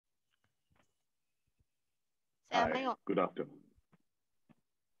Hi, good afternoon.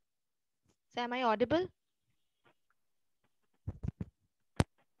 Sir, am I audible?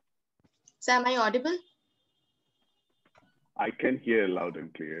 Sir, am I audible? I can hear loud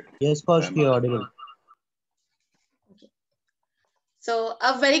and clear. Yes, course, you're audible. Okay. So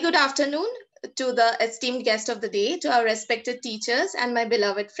a very good afternoon to the esteemed guest of the day, to our respected teachers and my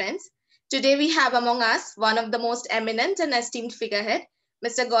beloved friends. Today we have among us one of the most eminent and esteemed figurehead,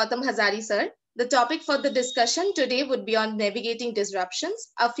 Mr. Gautam Hazari, sir. The topic for the discussion today would be on navigating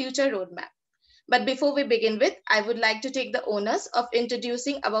disruptions, a future roadmap. But before we begin with, I would like to take the honors of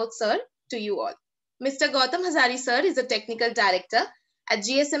introducing about sir to you all. Mr. Gautam Hazari, sir, is a technical director at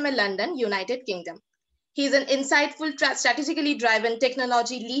GSMA London, United Kingdom. He is an insightful, strategically driven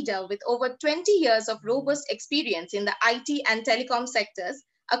technology leader with over 20 years of robust experience in the IT and telecom sectors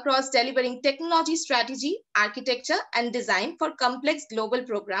across delivering technology strategy, architecture, and design for complex global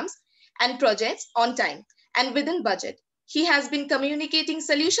programs and projects on time and within budget. He has been communicating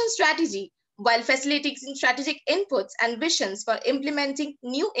solution strategy while facilitating strategic inputs and visions for implementing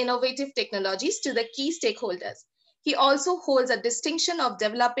new innovative technologies to the key stakeholders. He also holds a distinction of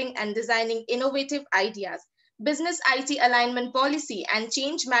developing and designing innovative ideas, business IT alignment policy, and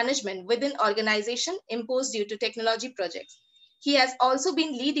change management within organization imposed due to technology projects. He has also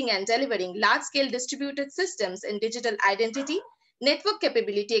been leading and delivering large-scale distributed systems in digital identity, network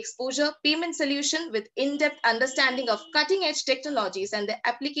capability exposure, payment solution with in-depth understanding of cutting-edge technologies and their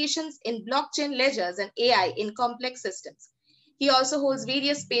applications in blockchain ledgers and AI in complex systems. He also holds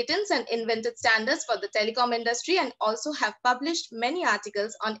various patents and invented standards for the telecom industry and also have published many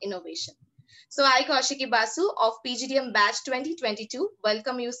articles on innovation. So I, Kaushiki Basu of PGDM Batch 2022,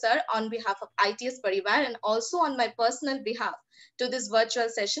 welcome you, sir, on behalf of I.T.S. Parivar and also on my personal behalf to this virtual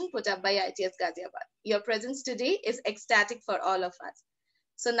session put up by I.T.S. Ghaziabad. Your presence today is ecstatic for all of us.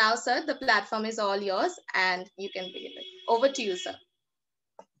 So now, sir, the platform is all yours and you can begin it. Over to you, sir.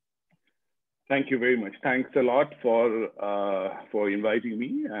 Thank you very much. Thanks a lot for inviting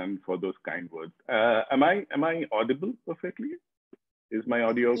me and for those kind words. Am I audible perfectly? Is my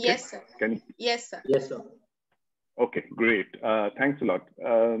audio okay? Yes, sir. Yes, sir. Yes, sir. Okay, great. Thanks a lot.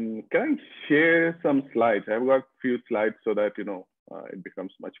 Can I share some slides? I've got a few slides so that it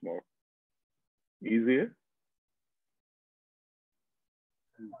becomes much more easier.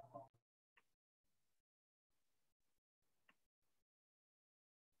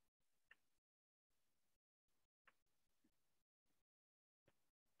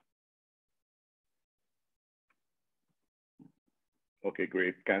 Okay,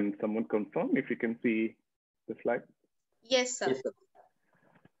 great. Can someone confirm if you can see the slide? Yes, sir. Yes, sir.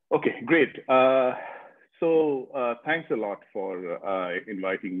 Okay, great. So thanks a lot for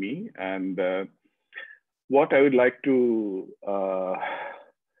inviting me. And what I would like to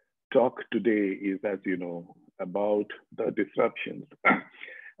talk today is, as you know, about the disruptions.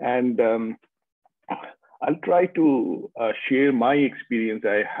 And I'll try to share my experience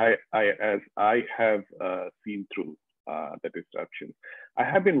as I have seen through the disruption. I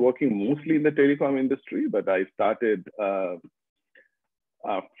have been working mostly in the telecom industry, but I started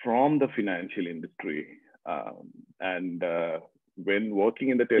from the financial industry. And when working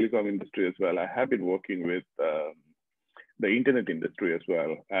in the telecom industry as well, I have been working with the internet industry as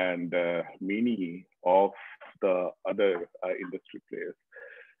well, and many of the other industry players.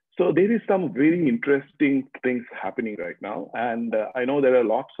 So there is some very interesting things happening right now. And I know there are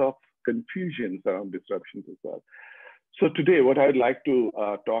lots of confusions around disruptions as well. So today, what I'd like to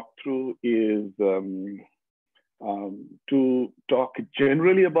talk through is to talk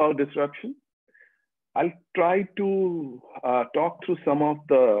generally about disruption. I'll try to talk through some of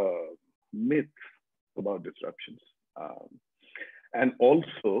the myths about disruptions, and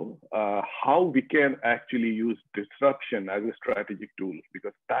also how we can actually use disruption as a strategic tool,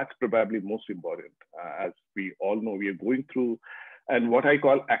 because that's probably most important. As we all know, we are going through and what I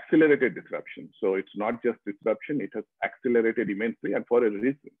call accelerated disruption. So it's not just disruption, it has accelerated immensely and for a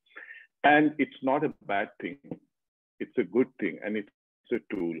reason. And it's not a bad thing. It's a good thing, and it's a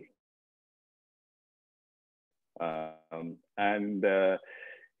tool.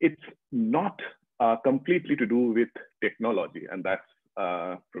 It's not completely to do with technology, and that's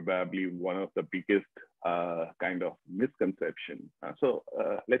probably one of the biggest kind of misconception. So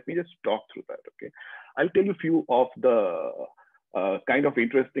let me just talk through that, okay? I'll tell you a few of the kind of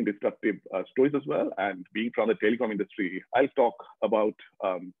interesting disruptive stories as well. And being from the telecom industry, I'll talk about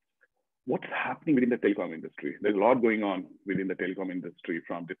what's happening within the telecom industry. There's a lot going on within the telecom industry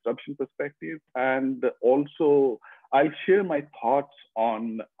from disruption perspective. And also I'll share my thoughts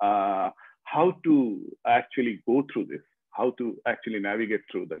on how to actually go through this, how to actually navigate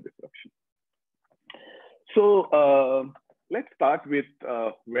through the disruption. So let's start with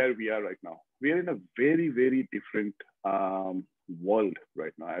where we are right now. We are in a very, very different world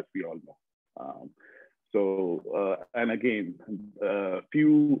right now, as we all know. And again,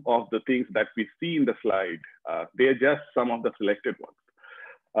 few of the things that we see in the slide, they're just some of the selected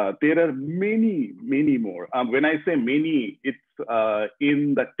ones. There are many, many more. When I say many, it's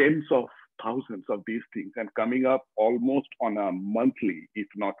in the tens of thousands of these things and coming up almost on a monthly, if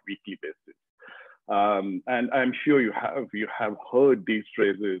not weekly basis. And I'm sure you have heard these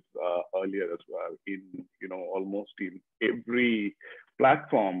phrases earlier as well. In almost in every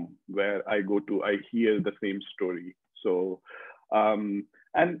platform where I go to, I hear the same story. So and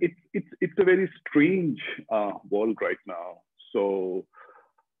it's a very strange world right now. So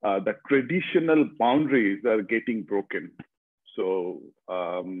the traditional boundaries are getting broken. So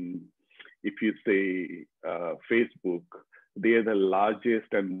if you say Facebook, they are the largest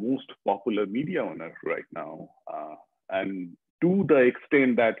and most popular media owner right now. And to the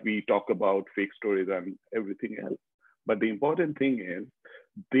extent that we talk about fake stories and everything else. But the important thing is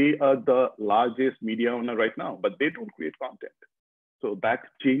they are the largest media owner right now, but they don't create content. So that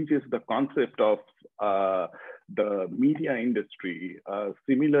changes the concept of the media industry.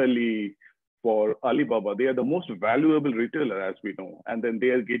 Similarly, for Alibaba, they are the most valuable retailer, as we know. And then they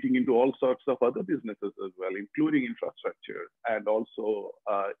are getting into all sorts of other businesses as well, including infrastructure and also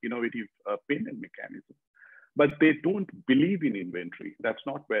innovative payment mechanisms. But they don't believe in inventory. That's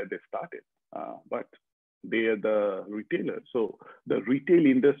not where they started. But they are the retailer. So the retail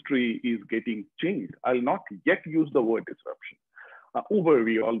industry is getting changed. I'll not yet use the word disruption. Uber,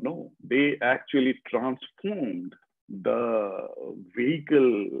 we all know, they actually transformed the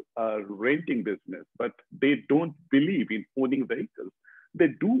vehicle renting business, but they don't believe in owning vehicles. They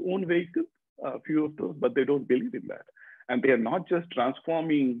do own vehicles, a few of those, but they don't believe in that. And they are not just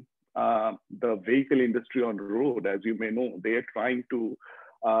transforming the vehicle industry on the road, as you may know, they are trying to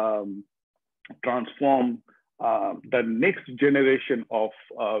transform the next generation of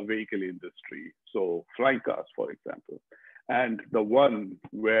vehicle industry. So flying cars, for example. And the one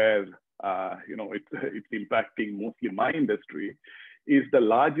where it's impacting mostly my industry is the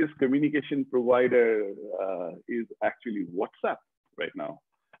largest communication provider is actually WhatsApp right now.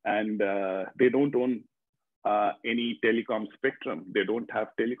 And they don't own any telecom spectrum. They don't have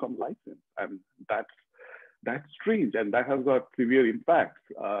telecom license. And that's strange. And that has got severe impacts.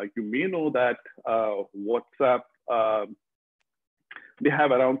 You may know that WhatsApp, they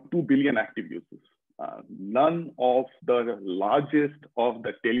have around 2 billion active users. None of the largest of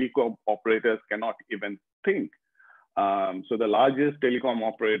the telecom operators cannot even think. So the largest telecom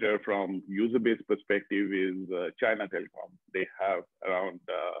operator from user base perspective is China Telecom. They have around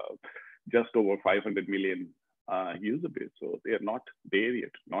just over 500 million user base. So they are not there yet,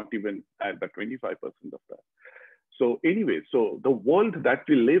 not even at the 25% of that. So anyway, so the world that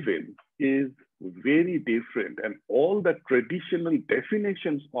we live in is very different, and all the traditional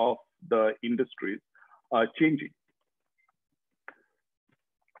definitions of the industries are changing.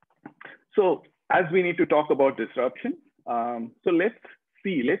 So as we need to talk about disruption, so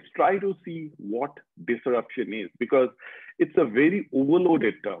let's try to see what disruption is, because it's a very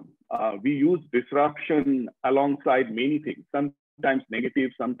overloaded term. We use disruption alongside many things, sometimes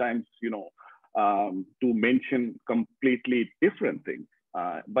negative, sometimes, to mention completely different things.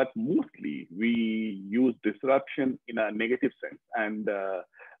 But mostly we use disruption in a negative sense. And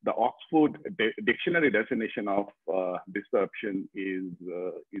the Oxford Dictionary definition of disruption is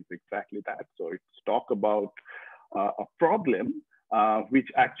exactly that. So it's talk about a problem which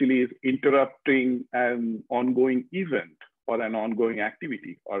actually is interrupting an ongoing event or an ongoing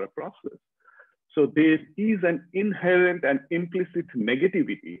activity or a process. So there is an inherent and implicit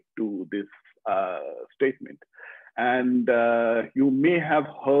negativity to this statement. And you may have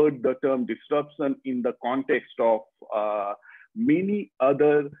heard the term disruption in the context of many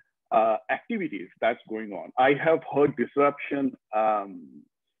other activities that's going on. I have heard disruption,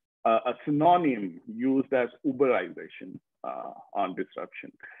 a synonym used as Uberization on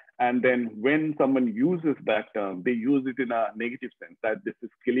disruption. And then when someone uses that term, they use it in a negative sense, that this is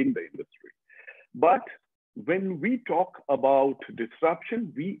killing the industry. But when we talk about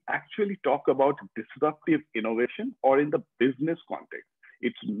disruption, we actually talk about disruptive innovation, or in the business context.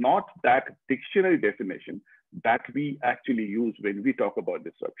 It's not that dictionary definition that we actually use when we talk about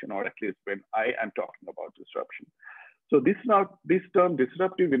disruption, or at least when I am talking about disruption. So this term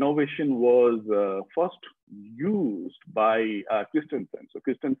disruptive innovation was first used by Christensen. So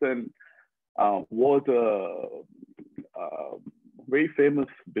Christensen was a very famous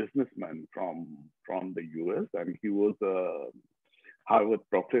businessman from the US, and he was Harvard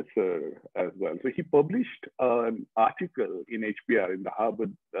professor as well. So he published an article in HBR in the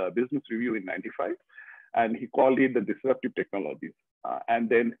Harvard Business Review in '95, and he called it the disruptive technologies. And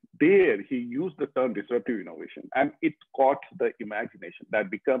then there he used the term disruptive innovation, and it caught the imagination.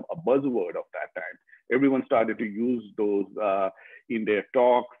 That became a buzzword of that time. Everyone started to use those in their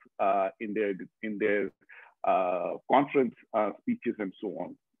talks, in their conference speeches, and so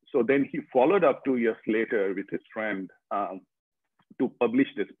on. So then he followed up 2 years later with his friend to publish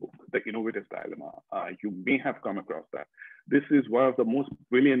this book, The Innovator's Dilemma. You may have come across that. This is one of the most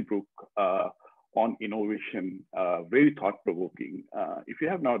brilliant books on innovation, very thought-provoking. If you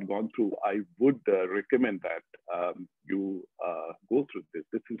have not gone through, I would recommend that you go through this.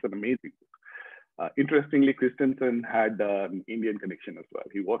 This is an amazing book. Interestingly, Christensen had an Indian connection as well.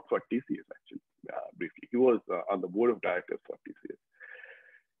 He worked for TCS, actually, briefly. He was on the board of directors for TCS.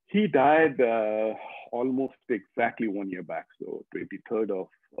 He died almost exactly 1 year back, so 23rd of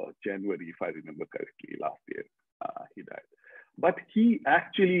January, if I remember correctly, last year, he died. But he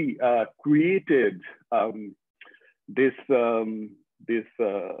actually created this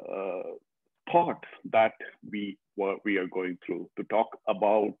thought that we are going through to talk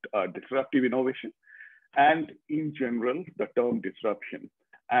about disruptive innovation, and in general, the term disruption,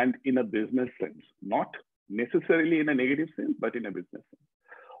 and in a business sense, not necessarily in a negative sense, but in a business sense.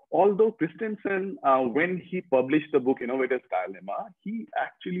 Although Christensen, when he published the book Innovator's Dilemma, he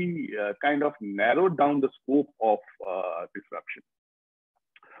actually kind of narrowed down the scope of disruption.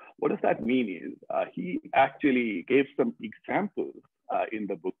 What does that mean is he actually gave some examples in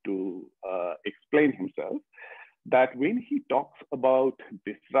the book to explain himself, that when he talks about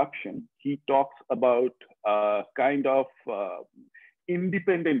disruption, he talks about kind of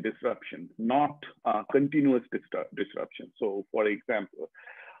independent disruption, not continuous disruption. So for example,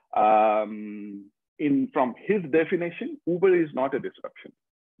 from his definition, Uber is not a disruption,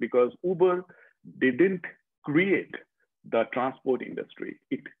 because Uber didn't create the transport industry.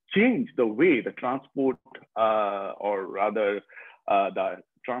 It changed the way the transport, or rather the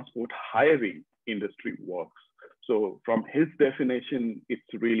transport hiring industry works. So from his definition,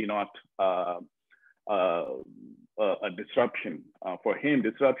 it's really not a disruption. For him,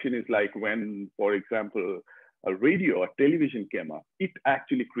 disruption is like when, for example, a radio or television came up. It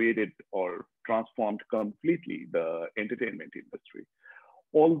actually created or transformed completely the entertainment industry.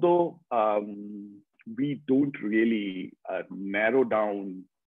 Although we don't really narrow down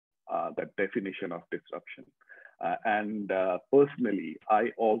the definition of disruption. And personally,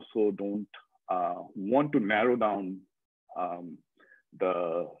 I also don't want to narrow down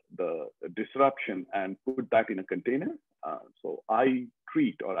the disruption and put that in a container. So I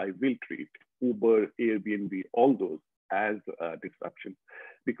will treat Uber, Airbnb, all those as disruption,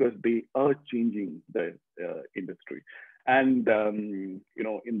 because they are changing the industry. And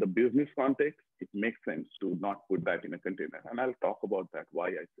in the business context, it makes sense to not put that in a container. And I'll talk about that, why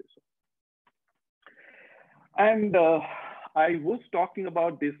I say so. And I was talking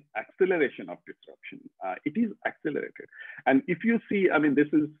about this acceleration of disruption. It is accelerated. And if you see, I mean, this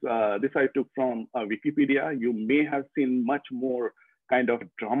I took from Wikipedia. You may have seen much more kind of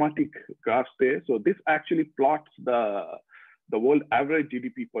dramatic graphs there. So this actually plots the world average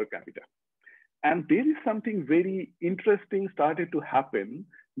GDP per capita. And there is something very interesting started to happen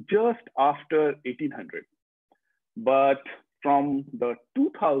just after 1800. But from the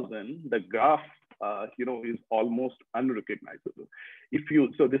 2000, the graph is almost unrecognizable.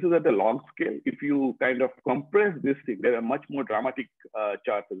 So this is at the long scale. If you kind of compress this thing, there are much more dramatic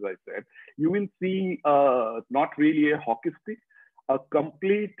charts, as I said. You will see not really a hockey stick, a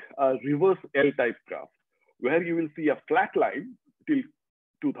complete reverse L-type graph, where you will see a flat line till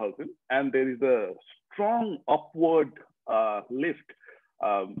 2000, and there is a strong upward lift,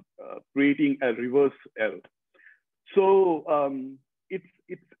 creating a reverse L. So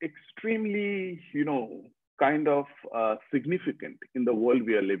it's extremely, kind of significant in the world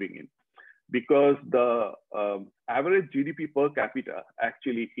we are living in, because the average GDP per capita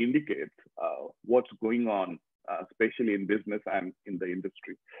actually indicates what's going on, especially in business and in the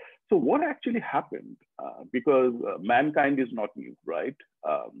industry. So what actually happened, because mankind is not new, right?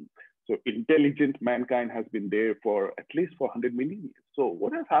 So intelligent mankind has been there for at least 100 million years. So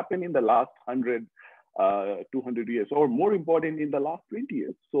what has happened in the last 100, 200 years, or more important, in the last 20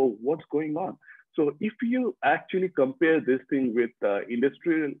 years? So what's going on? So if you actually compare this thing with the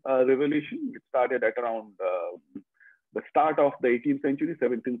Industrial Revolution, which started at around the start of the 18th century,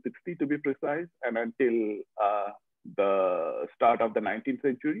 1760 to be precise, and until the start of the 19th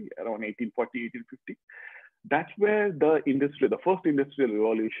century, around 1840, 1850, that's where the first industrial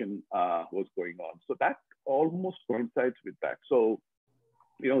revolution was going on. So that almost coincides with that. So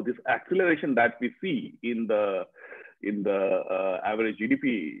this acceleration that we see in the average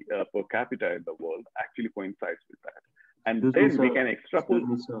GDP per capita in the world actually coincides with that. And then we can extrapolate.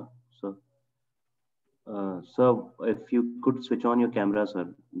 Excuse me, sir. Sir, if you could switch on your camera, sir,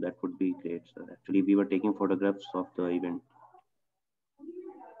 that would be great, sir. Actually, we were taking photographs of the event.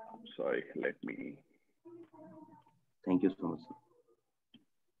 I'm sorry, let me. Thank you so much, sir.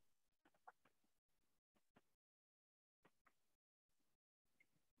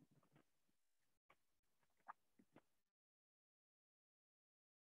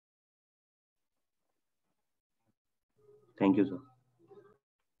 Thank you, sir.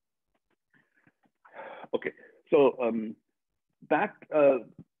 Okay, so that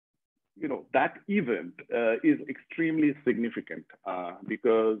that event is extremely significant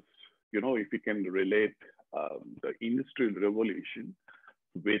because if you can relate the industrial revolution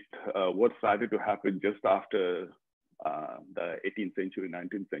with what started to happen just after the 18th century,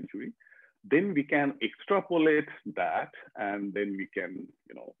 19th century, then we can extrapolate that, and then we can,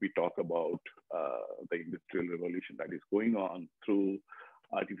 we talk about the industrial revolution that is going on through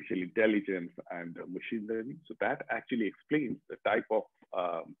artificial intelligence and machine learning. So that actually explains the type of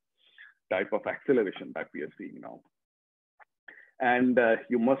acceleration that we are seeing now. And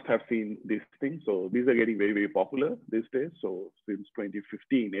you must have seen these things. So these are getting very, very popular these days. So since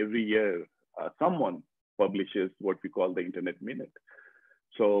 2015, every year, someone publishes what we call the Internet Minute.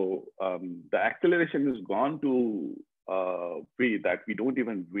 So the acceleration has gone to way that we don't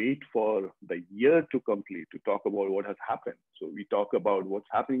even wait for the year to complete to talk about what has happened. So we talk about what's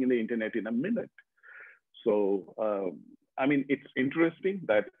happening in the internet in a minute. So, I mean, it's interesting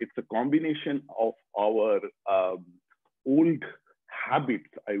that it's a combination of our old habits,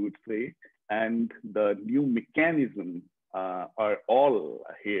 I would say, and the new mechanisms are all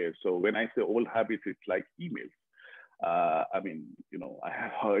here. So when I say old habits, it's like emails. I mean, I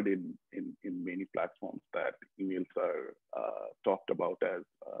have heard in many platforms that emails are talked about as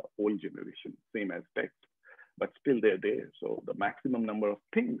old generation, same as text, but still they're there. So the maximum number of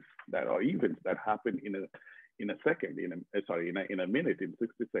things that are events that happen in a second, in a minute, in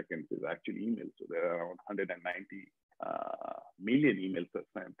 60 seconds is actually emails. So there are around 190 million emails are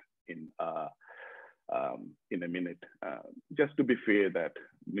sent in a minute. Just to be fair, that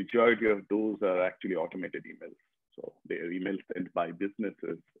majority of those are actually automated emails. So they are emails sent by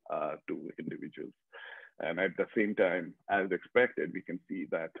businesses to individuals. And at the same time, as expected, we can see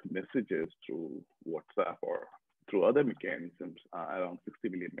that messages through WhatsApp or through other mechanisms, around 60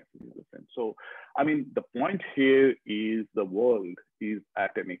 million messages are sent. So, I mean, the point here is the world is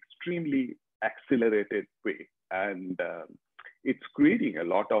at an extremely accelerated way. And it's creating a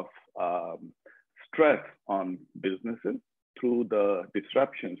lot of stress on businesses through the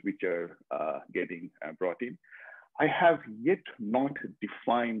disruptions which are getting brought in. I have yet not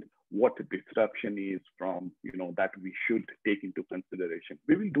defined what disruption is from, that we should take into consideration.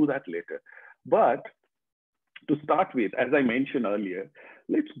 We will do that later. But to start with, as I mentioned earlier,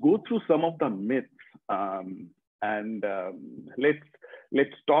 let's go through some of the myths and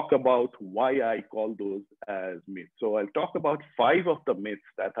let's talk about why I call those as myths. So I'll talk about 5 of the myths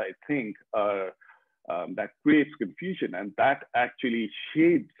that I think are that creates confusion, and that actually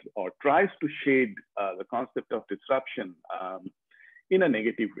shades or tries to shade the concept of disruption in a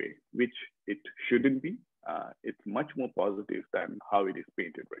negative way, which it shouldn't be. It's much more positive than how it is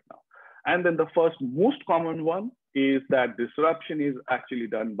painted right now. And then the first most common one is that disruption is actually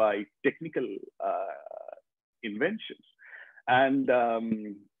done by technical inventions. And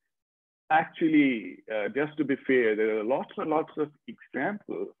actually, just to be fair, there are lots and lots of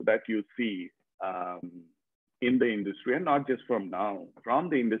examples that you see in the industry, and not just from now, from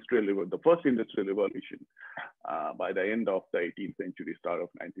the the first industrial revolution by the end of the 18th century, start of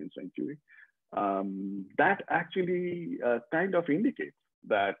 19th century, that actually kind of indicates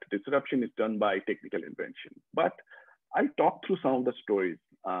that disruption is done by technical invention. But I talked through some of the stories.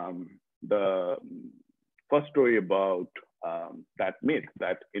 The first story about that myth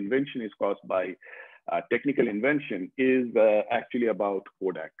that invention is caused by technical invention is actually about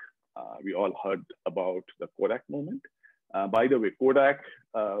Kodak. We all heard about the Kodak moment. By the way, Kodak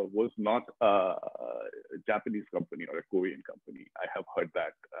was not a Japanese company or a Korean company. I have heard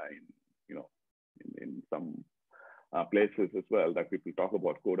that in some places as well, that people talk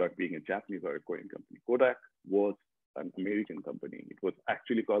about Kodak being a Japanese or a Korean company. Kodak was an American company. It was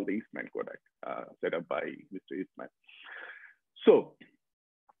actually called the Eastman Kodak, set up by Mr. Eastman. So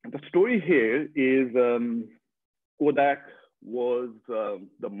the story here is Kodak was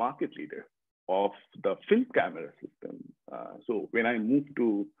the market leader of the film camera system. So when I moved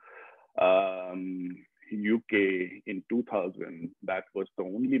to UK in 2000, that was the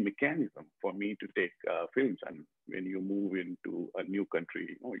only mechanism for me to take films. And when you move into a new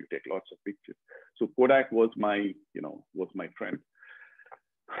country, you take lots of pictures. So Kodak was my friend.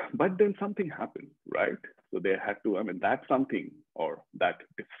 But then something happened, right? So they had to, that's something, or that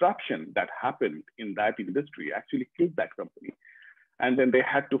disruption that happened in that industry actually killed that company. And then they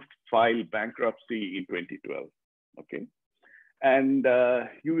had to file bankruptcy in 2012, okay? And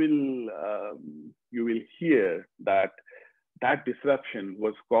you will hear that disruption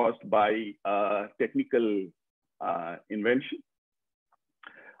was caused by technical invention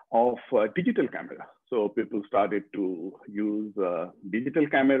of digital camera. So people started to use digital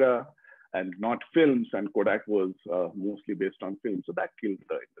camera and not films, and Kodak was mostly based on film. So that killed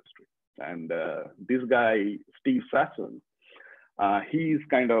the industry. And this guy, Steve Sasson, he's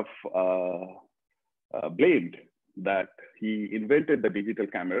kind of blamed that he invented the digital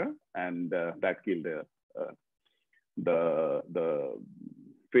camera, and that killed the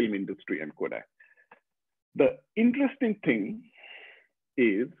film industry and Kodak. The interesting thing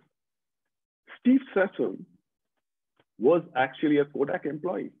is Steve Sasson was actually a Kodak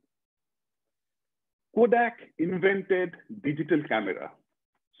employee. Kodak invented digital camera.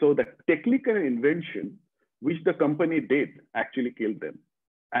 So the technical invention which the company did actually killed them.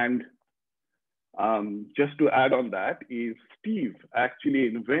 And just to add on that is Steve actually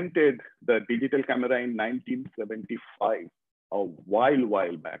invented the digital camera in 1975, a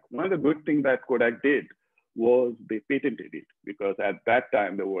while back. One of the good things that Kodak did was they patented it, because at that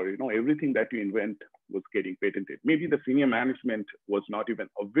time there were, everything that you invent was getting patented. Maybe the senior management was not even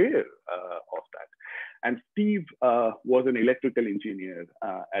aware of that. And Steve was an electrical engineer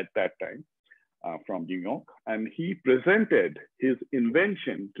at that time from New York, and he presented his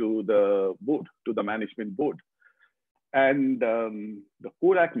invention to the board, to the management board. And the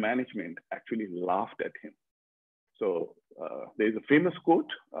Kodak management actually laughed at him. So there's a famous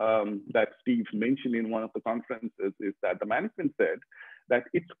quote that Steve mentioned in one of the conferences, is that the management said that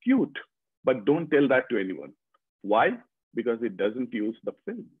it's cute, but don't tell that to anyone. Why? Because it doesn't use the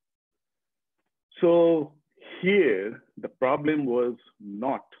film. So here, the problem was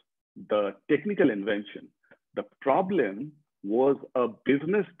not the technical invention. The problem was a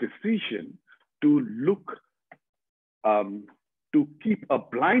business decision to look, to keep a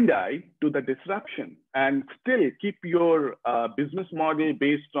blind eye to the disruption and still keep your business model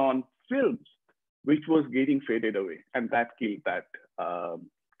based on films, which was getting faded away. And that killed that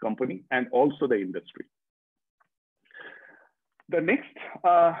company and also the industry. The next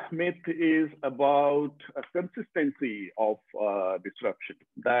myth is about a consistency of disruption,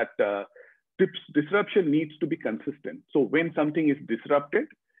 that disruption needs to be consistent. So when something is disrupted,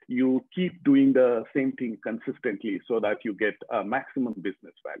 you keep doing the same thing consistently so that you get a maximum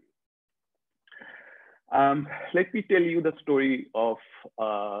business value. Let me tell you the story of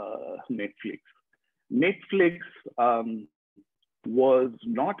Netflix. Netflix was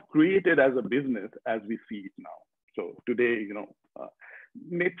not created as a business as we see it now. So today,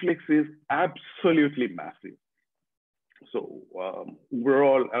 Netflix is absolutely massive. So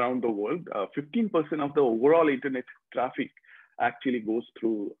overall around the world, 15% of the overall internet traffic actually goes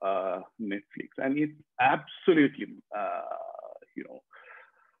through Netflix, and it's absolutely,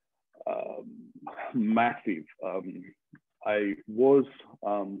 massive. I was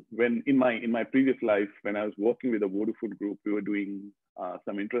when in my previous life, when I was working with the Vodafone Group, we were doing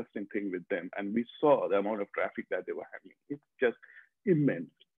some interesting thing with them, and we saw the amount of traffic that they were handling. It's just immense.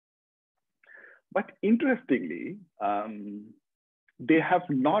 But interestingly, they have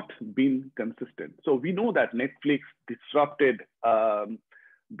not been consistent. So we know that Netflix disrupted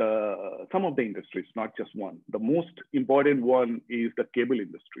some of the industries, not just one. The most important one is the cable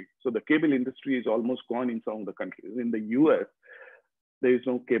industry. So the cable industry is almost gone in some of the countries. In the US, there is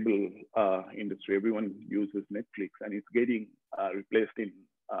no cable industry. Everyone uses Netflix, and it's getting replaced in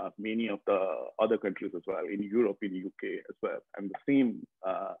many of the other countries as well, in Europe, in UK as well. And the same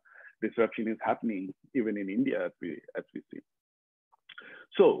disruption is happening even in India as we see.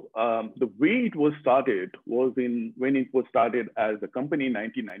 So the way it was started was when it was started as a company in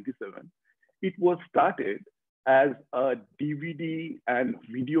 1997, it was started as a DVD and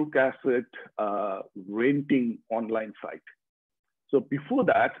video cassette renting online site. So before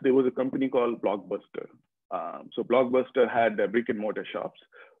that, there was a company called Blockbuster. So Blockbuster had brick and mortar shops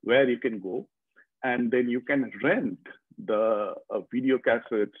where you can go, and then you can rent the video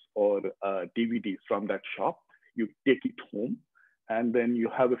cassettes or DVDs from that shop. You take it home, and then you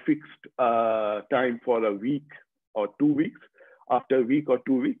have a fixed time for a week or 2 weeks. After a week or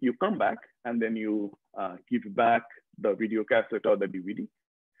 2 weeks, you come back, and then you give back the video cassette or the DVD.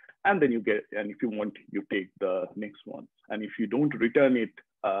 And then you get, and if you want, you take the next one. And if you don't return it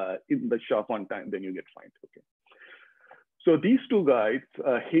in the shop on time, then you get fined. Okay. So these two guys,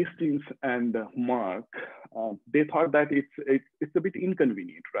 Hastings and Mark, they thought that it's a bit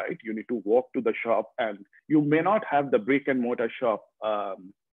inconvenient, right? You need to walk to the shop, and you may not have the brick and mortar shop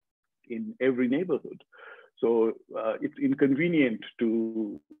in every neighborhood. So it's inconvenient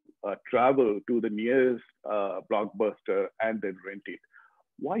to travel to the nearest Blockbuster and then rent it.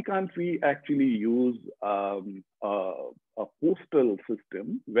 Why can't we actually use a postal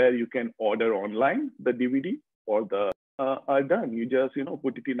system where you can order online the DVD or the are done? You just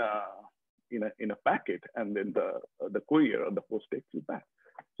put it in a packet, and then the courier or the post takes it back.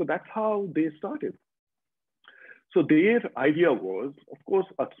 So that's how they started. So their idea was, of course,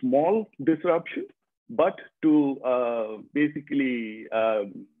 a small disruption, but to basically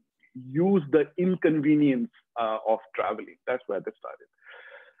use the inconvenience of traveling. That's where they started.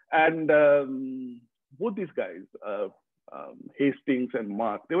 And both these guys, Hastings and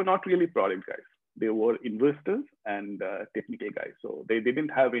Mark, they were not really product guys. They were investors and technical guys. So they didn't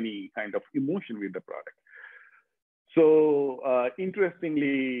have any kind of emotion with the product. So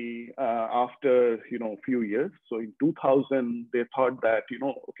interestingly, after a few years, so in 2000, they thought that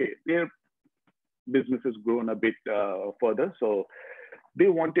okay, their business has grown a bit further, so they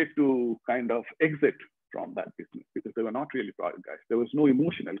wanted to kind of exit from that business because they were not really product guys. There was no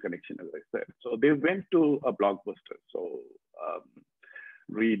emotional connection, as I said. So they went to a Blockbuster. So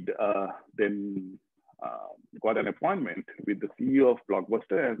Reed then got an appointment with the CEO of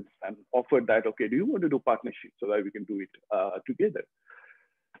Blockbuster and offered that, okay, do you want to do partnership so that we can do it together?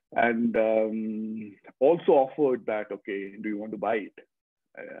 And also offered that, okay, do you want to buy it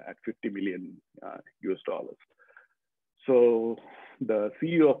at $50 million US dollars? So the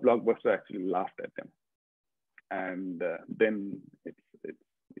CEO of Blockbuster actually laughed at them. And then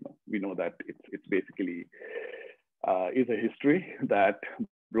we know that it's basically is a history that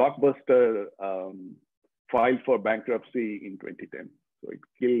Blockbuster filed for bankruptcy in 2010. So it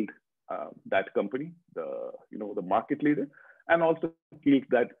killed that company, the market leader, and also killed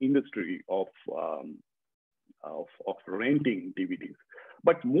that industry of renting DVDs.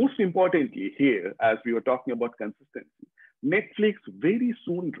 But most importantly here, as we were talking about consistency, Netflix very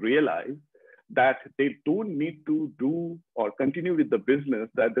soon realized that they don't need to do or continue with the business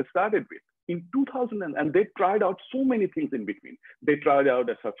that they started with. In 2000, and they tried out so many things in between. They tried out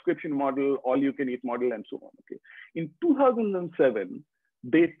a subscription model, all-you-can-eat model, and so on. Okay. In 2007,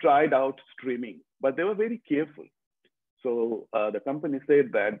 they tried out streaming, but they were very careful. So the company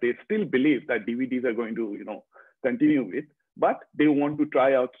said that they still believe that DVDs are going to, continue with, but they want to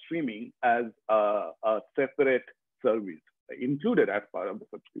try out streaming as a separate service included as part of the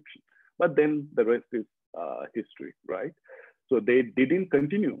subscription. But then the rest is history, right? So they didn't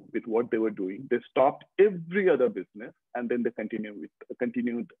continue with what they were doing. They stopped every other business, and then they continued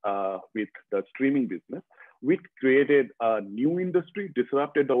with the streaming business, which created a new industry,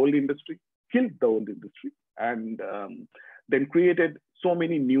 disrupted the old industry, killed the old industry, and then created so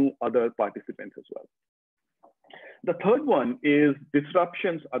many new other participants as well. The third one is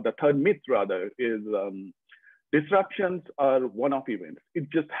disruptions, or the third myth rather, is disruptions are one-off events. It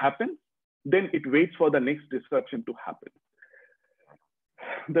just happens, then it waits for the next disruption to happen.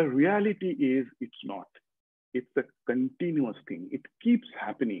 The reality is it's not. It's a continuous thing. It keeps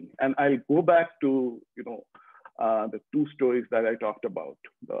happening. And I'll go back to the two stories that I talked about.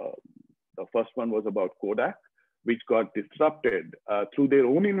 The first one was about Kodak, which got disrupted through their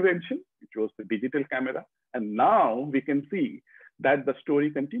own invention, which was the digital camera. And now we can see that the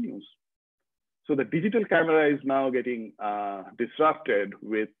story continues. So the digital camera is now getting disrupted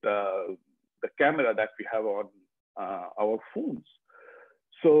with the camera that we have on our phones.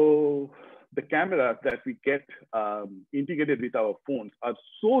 So the cameras that we get integrated with our phones are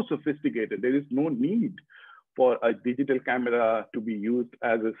so sophisticated. There is no need for a digital camera to be used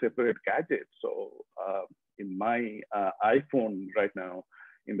as a separate gadget. So in my iPhone right now,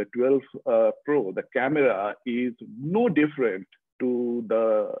 in the 12 Pro, the camera is no different to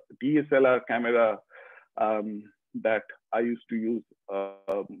the DSLR camera that I used to use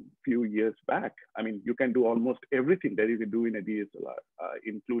a few years back. I mean, you can do almost everything that you can do in a DSLR,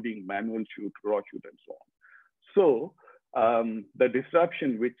 including manual shoot, raw shoot, and so on. So the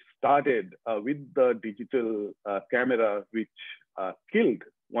disruption which started with the digital camera, which killed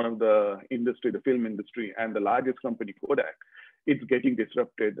one of the industry, the film industry, and the largest company, Kodak, it's getting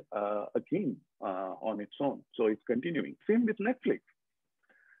disrupted again on its own. So it's continuing. Same with Netflix.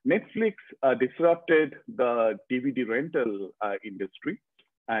 Netflix disrupted the DVD rental industry,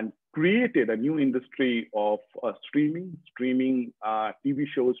 and created a new industry of streaming TV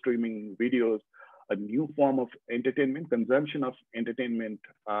shows, streaming videos, a new form of entertainment, consumption of entertainment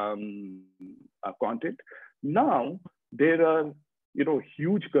content. Now there are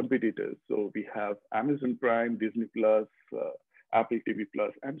huge competitors. So we have Amazon Prime, Disney Plus, Apple TV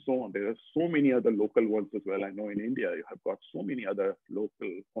Plus, and so on. There are so many other local ones as well. I know in India you have got so many other local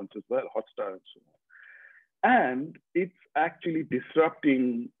ones as well, Hotstar and so on. And it's actually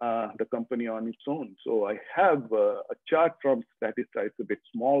disrupting the company on its own. So I have a chart from Statista. It's a bit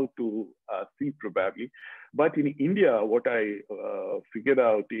small to see probably, but in India, what I figured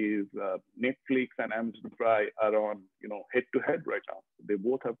out is Netflix and Amazon Prime are on head to head right now. They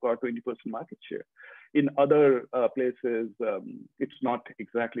both have got 20% market share. In other places, it's not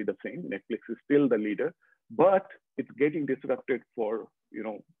exactly the same. Netflix is still the leader, but it's getting disrupted for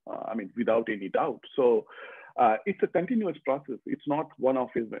without any doubt. So it's a continuous process. It's not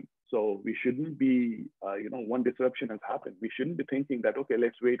one-off event. So we shouldn't be, one disruption has happened. We shouldn't be thinking that, okay,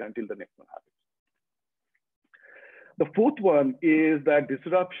 let's wait until the next one happens. The fourth one is that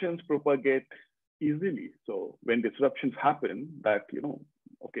disruptions propagate easily. So when disruptions happen, that,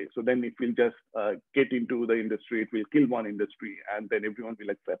 okay, so then it will just get into the industry, it will kill one industry, and then everyone will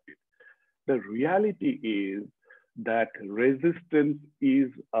accept it. The reality is that resistance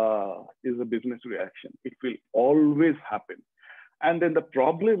is a business reaction. It will always happen. And then the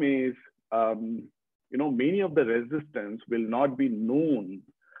problem is, many of the resistance will not be known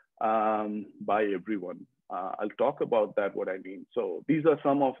by everyone. I'll talk about that, what I mean. So these are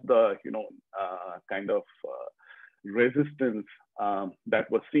some of the, resistance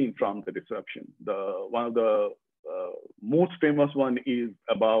that was seen from the disruption. One of the most famous one is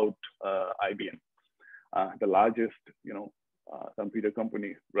about IBM. The largest, computer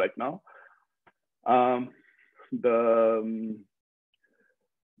company right now. The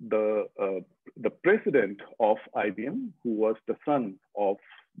president of IBM, who was the son of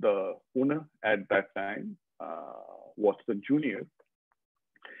the owner at that time, Watson Jr.,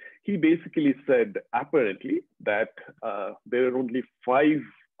 he basically said apparently that there are only 5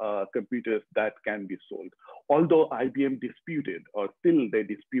 computers that can be sold. Although IBM disputed, or still they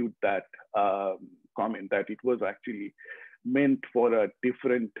dispute that comment, that it was actually meant for a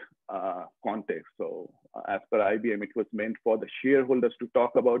different context. So as per IBM, it was meant for the shareholders to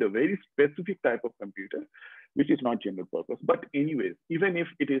talk about a very specific type of computer, which is not general purpose. But anyways, even if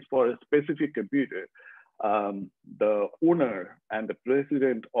it is for a specific computer, the owner and the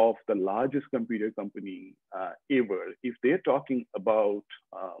president of the largest computer company ever, if they're talking about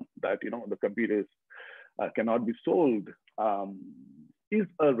that, the computers cannot be sold, is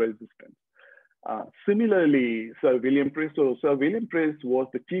a resistance. Similarly, Sir William Press. So Sir William Press was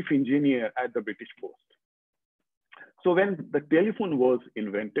the chief engineer at the British Post. So when the telephone was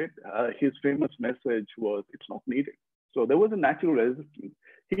invented, his famous message was, "It's not needed." So there was a natural resistance.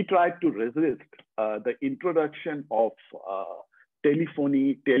 He tried to resist the introduction of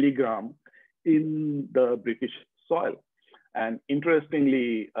telephony, telegram in the British soil. And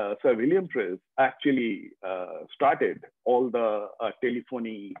interestingly, Sir William Press actually started all the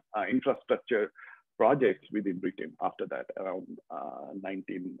telephony infrastructure projects within Britain after that, around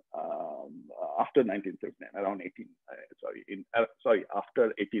after 1979, around after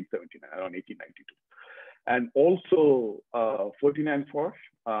 1879, around 1892. And also Ferdinand Foch,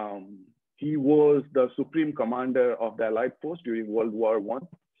 he was the supreme commander of the Allied force during World War I.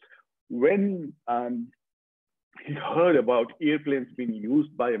 When he heard about airplanes being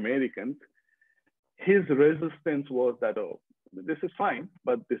used by Americans, his resistance was that, oh, this is fine,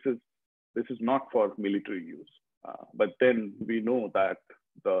 but this is not for military use. But then we know that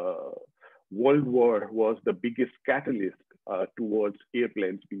the World War was the biggest catalyst towards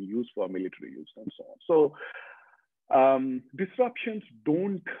airplanes being used for military use and so on. So disruptions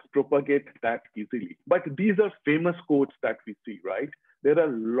don't propagate that easily, but these are famous quotes that we see, right? There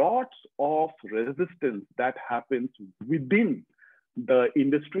are lots of resistance that happens within the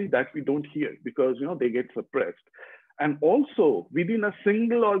industry that we don't hear because they get suppressed. And also within a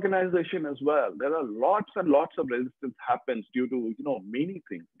single organization as well, there are lots and lots of resistance happens due to many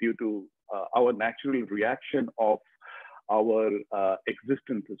things, due to our natural reaction of our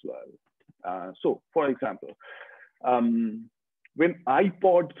existence as well. So for example, when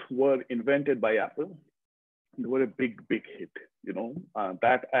iPods were invented by Apple, they were a big hit.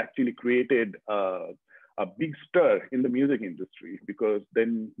 That actually created a big stir in the music industry because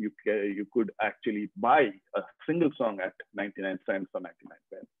then you could actually buy a single song at 99 cents or 99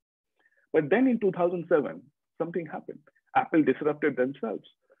 pence. But then in 2007, something happened. Apple disrupted themselves.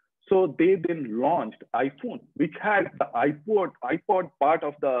 So they then launched iPhone, which had the iPod part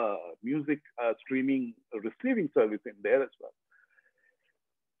of the music streaming receiving service in there as well.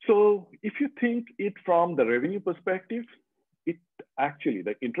 So if you think it from the revenue perspective, it actually,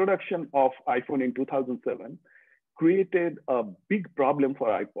 the introduction of iPhone in 2007 created a big problem for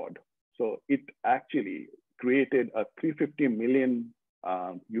iPod. So it actually created a 350 million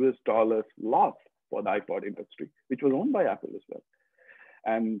US dollars loss for the iPod industry, which was owned by Apple as well.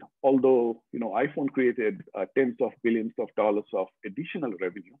 And although iPhone created tens of billions of dollars of additional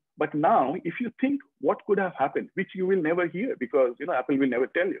revenue, but now if you think what could have happened, which you will never hear because Apple will never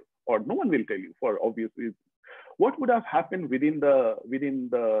tell you, or no one will tell you for obvious reasons, what would have happened within the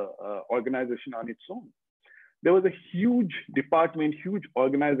organization on its own? There was a huge department, huge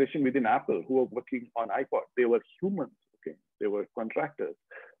organization within Apple who were working on iPod. They were humans, okay? They were contractors,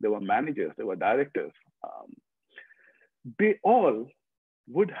 they were managers, they were directors. They all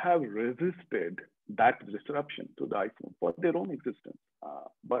would have resisted that disruption to the iPhone for their own existence.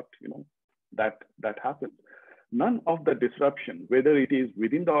 But that happened. None of the disruption, whether it is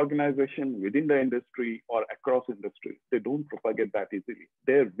within the organization, within the industry, or across industry, they don't propagate that easily.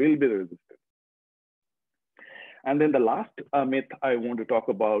 There will be resistance. And then the last myth I want to talk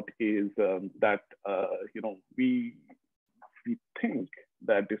about is that we think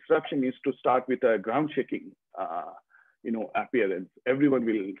that disruption is to start with a ground shaking appearance. Everyone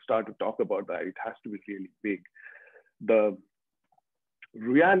will start to talk about that. It has to be really big. The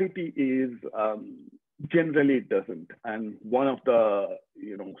reality is generally it doesn't. And one of the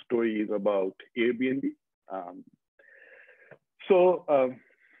stories about Airbnb.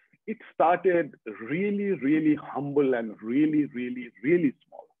 It started really, really humble and really, really, really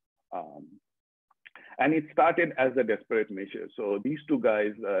small. And it started as a desperate measure. So these two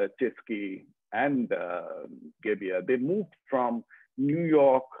guys, Chesky and Gebbia, they moved from New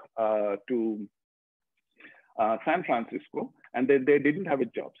York to San Francisco, and they didn't have a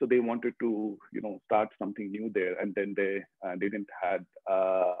job. So they wanted to start something new there, and then they didn't have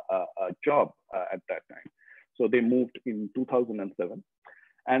a job at that time. So they moved in 2007.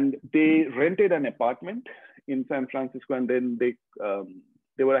 And they rented an apartment in San Francisco, and then they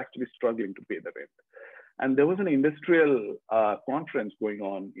were actually struggling to pay the rent. And there was an industrial conference going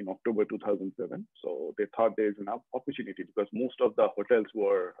on in October 2007. So they thought there's an opportunity because most of the hotels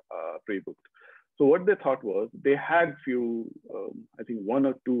were pre-booked. So what they thought was they had few, I think 1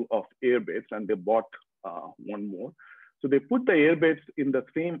 or 2 of airbeds, and they bought one more. So they put the airbeds in the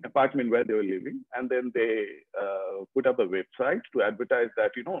same apartment where they were living, and then they put up a website to advertise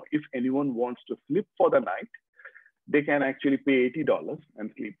that, if anyone wants to sleep for the night, they can actually pay $80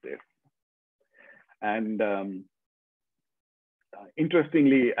 and sleep there. And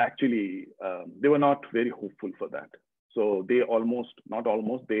interestingly, actually, they were not very hopeful for that. So they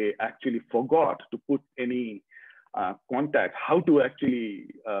they actually forgot to put any contact, how to actually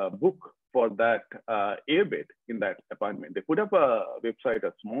book for that airbed in that apartment. They put up a website,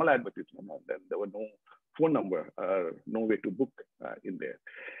 a small advertisement, and then there were no phone number, no way to book in there.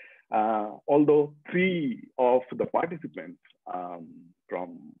 Although 3 of the participants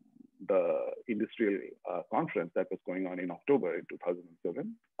from the industrial conference that was going on in October in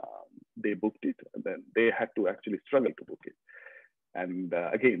 2007, they booked it, and then they had to actually struggle to book it. And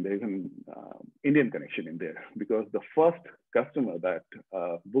again, there is an Indian connection in there because the first customer that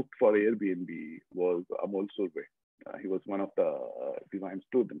booked for Airbnb was Amol Surve. He was one of the design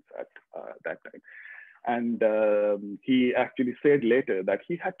students at that time. And he actually said later that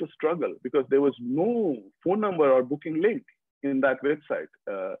he had to struggle because there was no phone number or booking link in that website.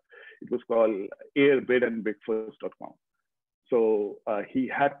 It was called airbedandbreakfast.com. So he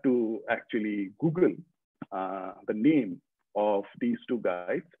had to actually Google the name of these 2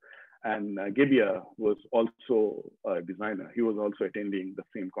 guys. And Gebbia was also a designer. He was also attending the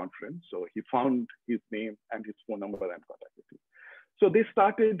same conference. So he found his name and his phone number and contacted him. So they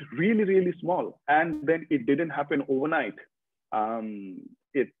started really, really small. And then it didn't happen overnight.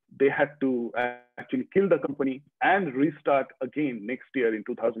 They had to actually kill the company and restart again next year in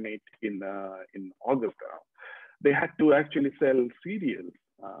 2008 in August. They had to actually sell cereals.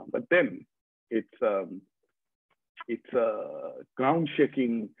 But then it's a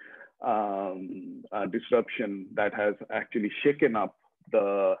ground-shaking disruption that has actually shaken up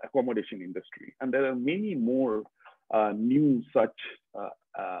the accommodation industry. And there are many more new such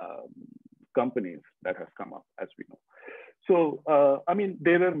companies that have come up, as we know. So, I mean,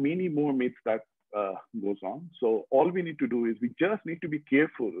 there are many more myths that goes on. So all we need to do is we just need to be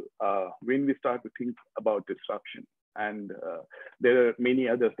careful when we start to think about disruption. And there are many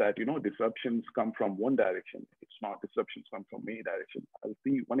others that, disruptions come from one direction. It's not, disruptions come from many directions. I'll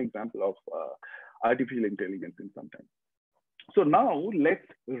see one example of artificial intelligence in some time. So now let's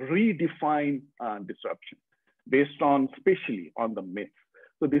redefine disruption based on, especially on the myths.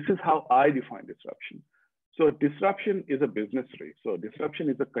 So this is how I define disruption. So disruption is a business risk. So disruption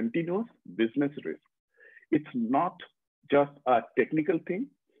is a continuous business risk. It's not just a technical thing,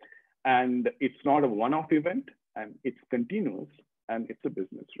 and it's not a one-off event, and it's continuous, and it's a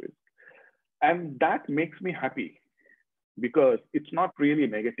business risk. And that makes me happy because it's not really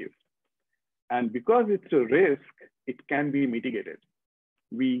negative. And because it's a risk, it can be mitigated.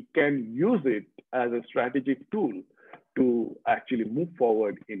 We can use it as a strategic tool to actually move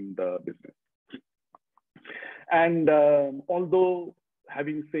forward in the business. And although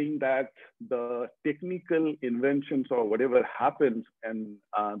having saying that the technical inventions or whatever happens in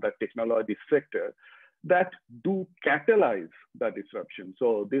the technology sector that do catalyze the disruption.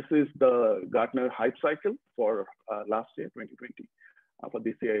 So this is the Gartner hype cycle for last year, 2020. For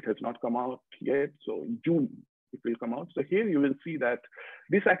this year, it has not come out yet. So in June, it will come out. So here you will see that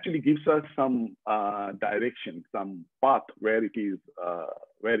this actually gives us some direction, some path where it is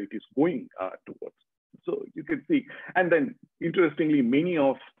going towards. So you can see, and then interestingly, many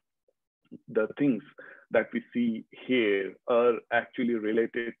of the things that we see here are actually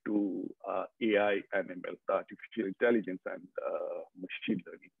related to AI and ML, artificial intelligence and machine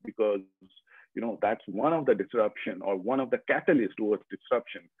learning, because that's one of the disruption or one of the catalysts towards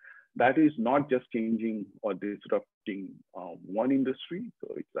disruption that is not just changing or disrupting one industry.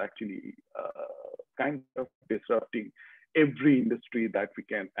 So it's actually kind of disrupting every industry that we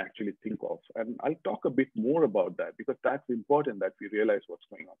can actually think of. And I'll talk a bit more about that because that's important that we realize what's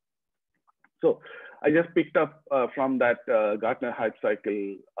going on. So I just picked up from that Gartner hype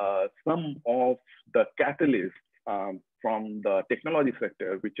cycle some of the catalysts from the technology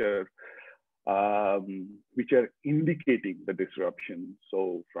sector, which are indicating the disruption.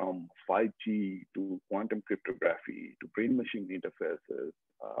 So from 5G to quantum cryptography to brain-machine interfaces,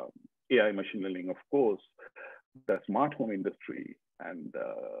 AI machine learning, of course, the smart home industry, and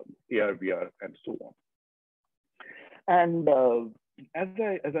AR, VR, and so on. And as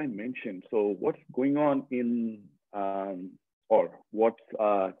I mentioned, so what's going on in, or what's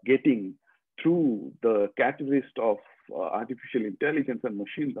getting through the catalyst of artificial intelligence and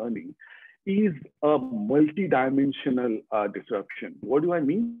machine learning is a multi-dimensional disruption. What do I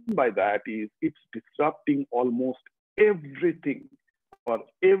mean by that is it's disrupting almost everything or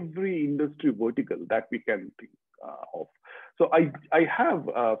every industry vertical that we can think of. So I have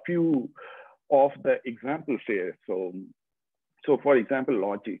a few of the examples here. So for example,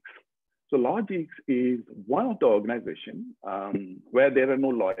 Logix. So Logix is one of the organizations where there are no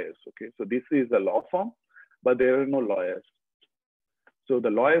lawyers, okay? So this is a law firm, but there are no lawyers. So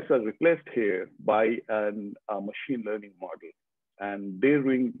the lawyers are replaced here by a machine learning model, and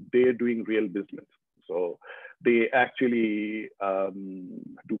they're doing real business. So they actually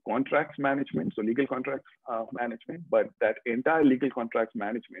do contracts management, so legal contracts management, but that entire legal contracts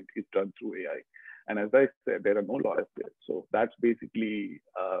management is done through AI. And as I said, there are no lawyers there. So that's basically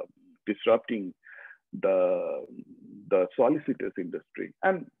disrupting the solicitors industry.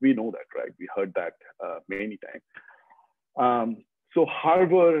 And we know that, right? We heard that many times. So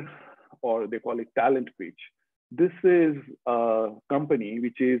Harvard, or they call it Talent Pitch. This is a company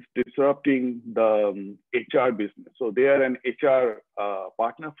which is disrupting the HR business. So they are an HR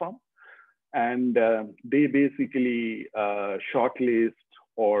partner firm, and they basically shortlist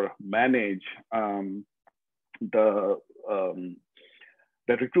or manage the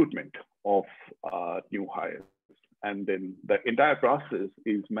recruitment of new hires. And then the entire process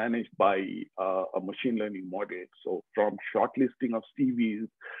is managed by a machine learning model. So from shortlisting of CVs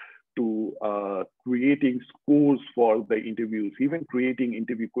to creating scores for the interviews, even creating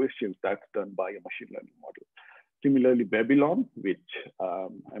interview questions, that's done by a machine learning model. Similarly, Babylon, which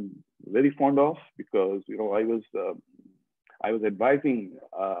I'm very fond of because I was advising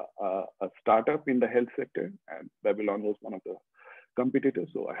a startup in the health sector, and Babylon was one of the competitors.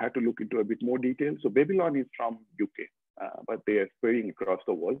 So I had to look into a bit more detail. So Babylon is from UK, but they are spreading across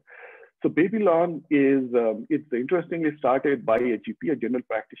the world. So Babylon is, it's interestingly started by a GP, a general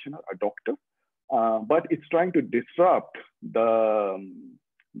practitioner, a doctor, but it's trying to disrupt the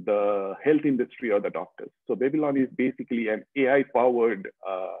health industry or the doctors. So Babylon is basically an AI-powered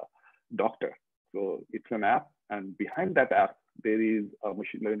doctor. So it's an app, and behind that app, there is a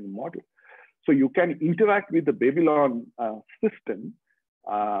machine learning model. So you can interact with the Babylon system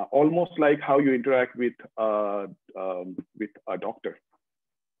almost like how you interact with a doctor.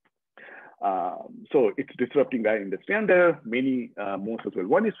 So it's disrupting our industry, and there are many more as well.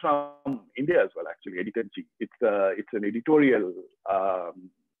 One is from India as well, actually, Editorji. It's an editorial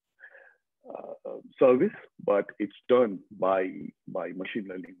service, but it's done by machine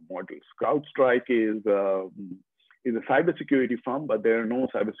learning models. CrowdStrike is a cybersecurity firm, but there are no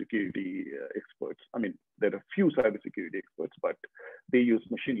cybersecurity experts. I mean, there are few cybersecurity experts, but they use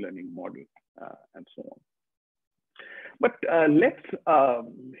machine learning models and so on. But let's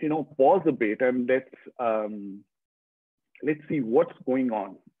pause a bit and let's see what's going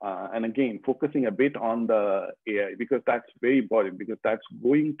on. And again, focusing a bit on the AI, because that's very important, because that's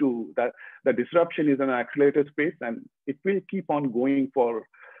going to, the disruption is an accelerated space, and it will keep on going for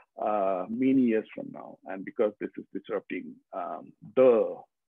many years from now. And because this is disrupting the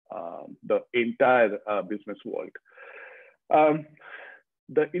entire business world.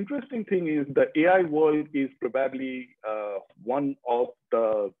 The interesting thing is the AI world is probably one of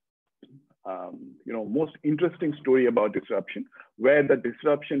the most interesting story about disruption, where the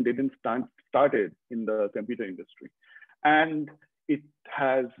disruption didn't started in the computer industry, and it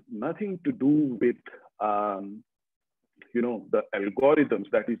has nothing to do with the algorithms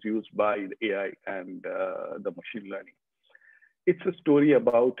that is used by the AI and the machine learning. It's a story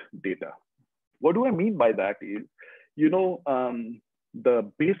about data. What do I mean by that is, the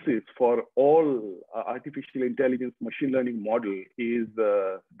basis for all artificial intelligence machine learning model is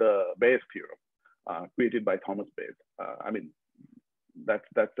the Bayes theorem, created by Thomas Bayes. I mean,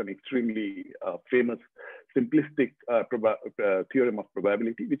 that's an extremely famous simplistic theorem of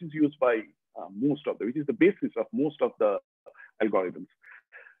probability, which is used by which is the basis of most of the algorithms.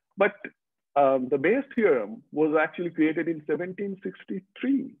 But the Bayes theorem was actually created in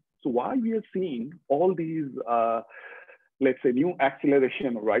 1763. So why we are seeing all these let's say new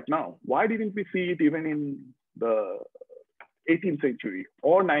acceleration right now? Why didn't we see it even in the 18th century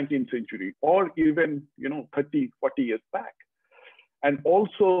or 19th century or even 30, 40 years back? And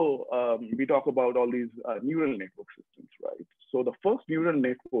also we talk about all these neural network systems, right? So the first neural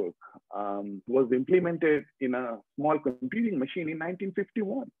network was implemented in a small computing machine in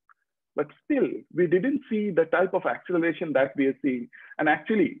 1951. But still, we didn't see the type of acceleration that we are seeing. And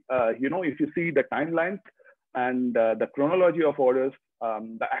actually, if you see the timelines, and the chronology of orders,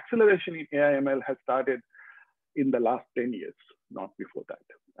 the acceleration in AI/ML has started in the last 10 years, not before that.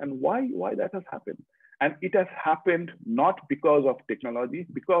 And why that has happened? And it has happened not because of technology,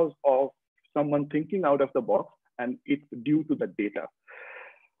 because of someone thinking out of the box, and it's due to the data.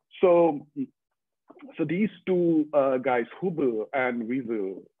 So these two guys, Hubel and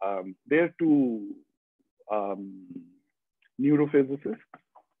Wiesel, they're two neurophysicists.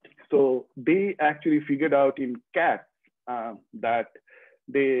 So they actually figured out in cats that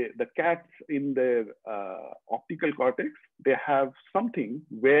the cats in their optical cortex, they have something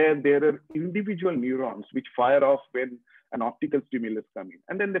where there are individual neurons which fire off when an optical stimulus comes in.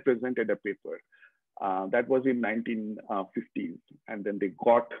 And then they presented a paper. That was in 1950s. And then they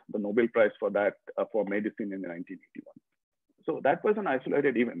got the Nobel Prize for that, for medicine in 1981. So that was an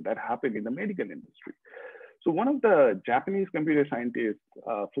isolated event that happened in the medical industry. So one of the Japanese computer scientists,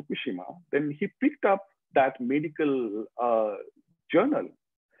 Fukushima, then he picked up that medical journal.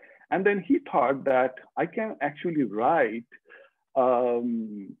 And then he thought that I can actually write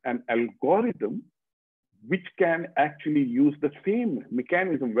an algorithm which can actually use the same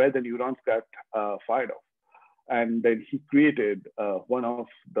mechanism where the neurons got fired off. And then he created one of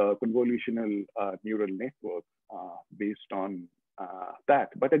the convolutional neural networks based on that.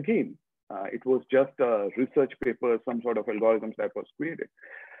 But again, it was just a research paper, some sort of algorithms that was created.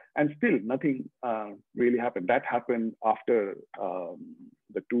 And still nothing really happened. That happened after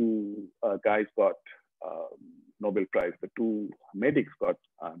the two guys got Nobel Prize. The two medics got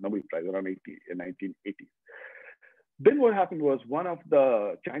Nobel Prize around 1980s. Then what happened was one of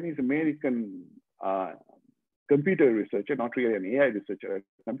the Chinese-American computer researcher, not really an AI researcher, a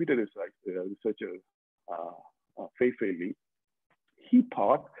computer researcher, Fei Li, he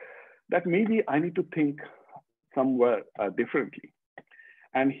thought that maybe I need to think somewhere differently.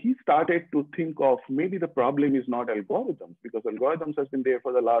 And he started to think of maybe the problem is not algorithms, because algorithms has been there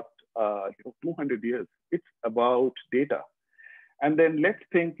for the last 200 years. It's about data. And then let's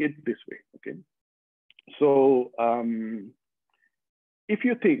think it this way, okay? So if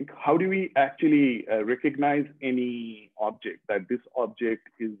you think, how do we actually recognize any object, that this object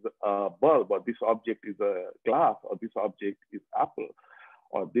is a bulb, or this object is a glass, or this object is apple,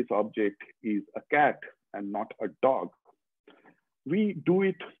 or this object is a cat and not a dog? We do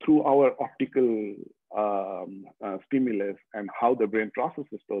it through our optical stimulus and how the brain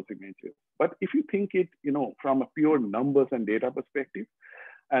processes those images. But if you think it, from a pure numbers and data perspective,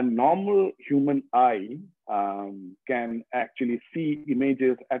 And normal human eye can actually see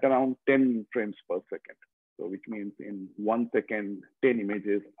images at around 10 frames per second. So which means in 1 second, 10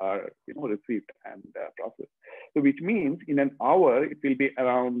 images are received and processed. So which means in an hour, it will be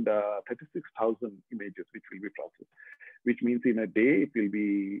around 36,000 images which will be processed. Which means in a day, it will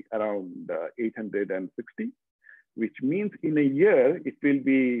be around 860. Which means in a year, it will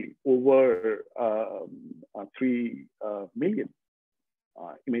be over 3 million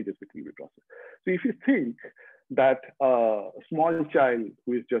images which will be processed. So if you think that a small child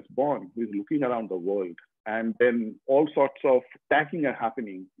who is just born, who is looking around the world, and then all sorts of tagging are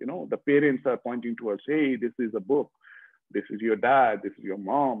happening, the parents are pointing towards, hey, this is a book, this is your dad, this is your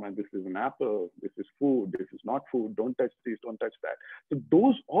mom, and this is an apple, this is food, this is not food, don't touch this, don't touch that. So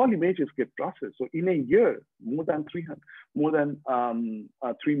those all images get processed. So in a year, more than 300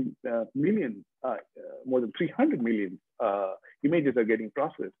 million images are getting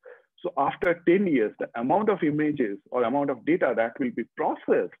processed. So after 10 years, the amount of images or amount of data that will be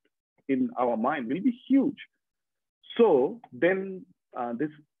processed in our mind will be huge. So then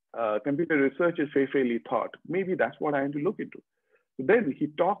this computer researcher fairly thought, maybe that's what I need to look into. So then he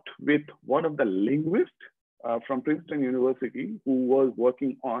talked with one of the linguists from Princeton University who was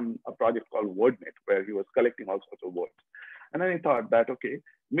working on a project called WordNet, where he was collecting all sorts of words. And then he thought that, okay,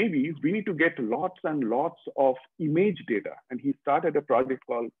 maybe we need to get lots and lots of image data. And he started a project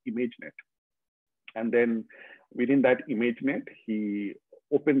called ImageNet. And then within that ImageNet, he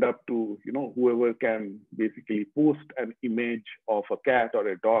opened up to whoever can basically post an image of a cat or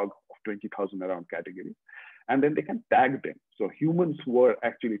a dog of 20,000 around categories, and then they can tag them. So humans were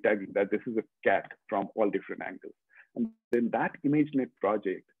actually tagging that this is a cat from all different angles. And then that ImageNet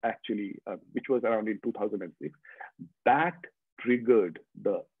project actually, which was around in 2006, that triggered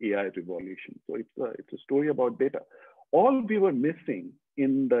the AI revolution. So it's a story about data. All we were missing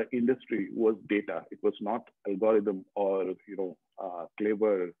in the industry was data. It was not algorithm or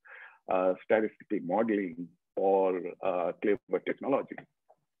clever statistical modeling or clever technology.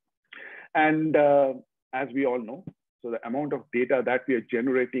 And as we all know, so the amount of data that we are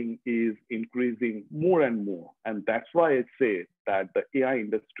generating is increasing more and more. And that's why I say that the AI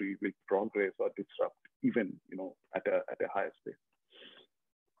industry will progress or disrupt even at a higher pace.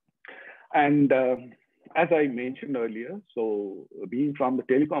 And as I mentioned earlier, so being from the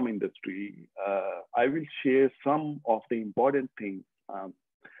telecom industry, I will share some of the important things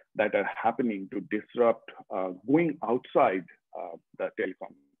that are happening to disrupt going outside the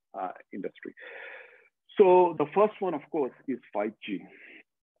telecom industry. So the first one, of course, is 5G.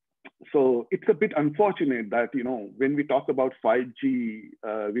 So it's a bit unfortunate that, when we talk about 5G,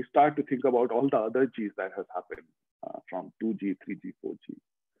 we start to think about all the other Gs that has happened from 2G, 3G, 4G.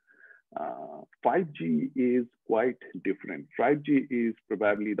 5G is quite different. 5G is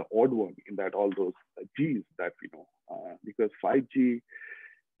probably the odd one in that all those Gs that we know, because 5G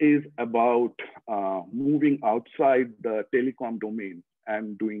is about moving outside the telecom domain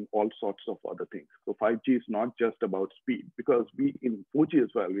and doing all sorts of other things. So 5G is not just about speed, because we in 4G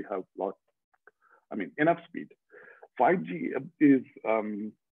as well, we have enough speed. 5G is a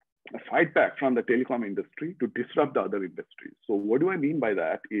fight back from the telecom industry to disrupt the other industries. So what do I mean by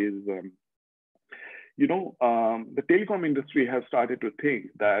that is, the telecom industry has started to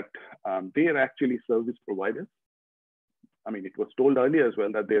think that they are actually service providers. It was told earlier as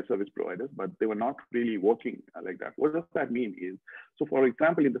well that they are service providers, but they were not really working like that. What does that mean is, so for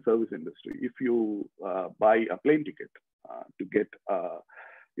example, in the service industry, if you buy a plane ticket to get a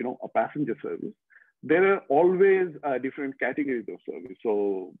passenger service, there are always different categories of service.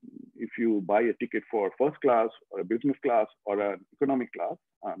 So if you buy a ticket for first class or a business class or an economic class,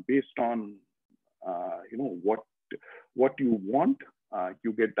 based on what you want,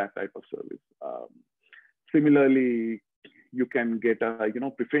 you get that type of service. Similarly, you can get a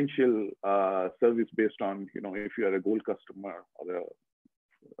preferential service based on if you are a gold customer or a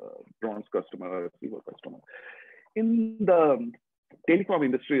bronze customer or a silver customer. In the telecom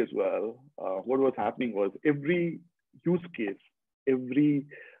industry as well, what was happening was every use case, every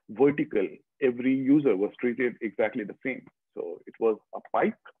vertical, every user was treated exactly the same. So it was a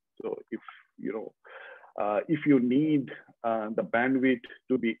pipe. So if you need the bandwidth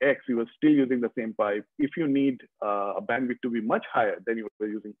to be X, you were still using the same pipe. If you need a bandwidth to be much higher, then you were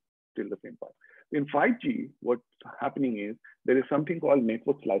using still the same pipe. In 5G, what's happening is there is something called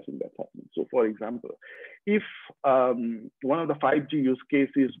network slicing that's happening. So for example, if one of the 5G use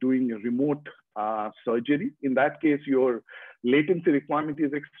cases is doing a remote surgery, in that case, your latency requirement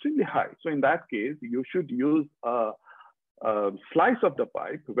is extremely high. So in that case, you should use a slice of the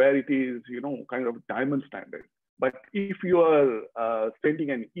pipe where it is, kind of diamond standard. But if you are sending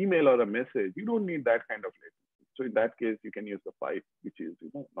an email or a message, you don't need that kind of latency. So in that case, you can use the 5, which is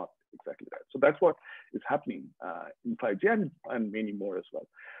not exactly that. So that's what is happening in 5G and many more as well.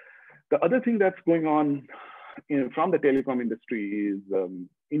 The other thing that's going on from the telecom industry is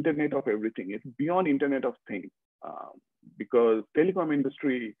Internet of Everything. It's beyond Internet of Things because telecom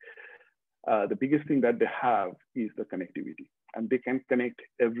industry, the biggest thing that they have is the connectivity, and they can connect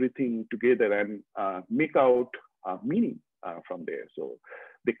everything together and make out meaning from there. So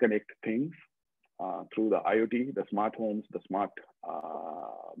they connect things through the IoT, the smart homes, the smart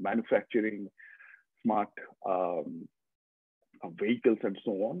manufacturing, smart vehicles, and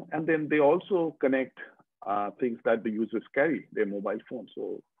so on. And then they also connect things that the users carry, their mobile phones.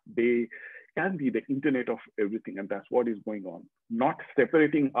 So they can be the Internet of Everything, and that's what is going on, not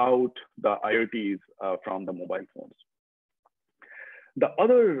separating out the IoTs from the mobile phones. The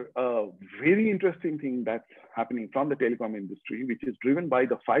other very interesting thing that's happening from the telecom industry, which is driven by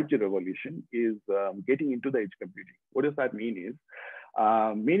the 5G revolution, is getting into the edge computing. What does that mean is,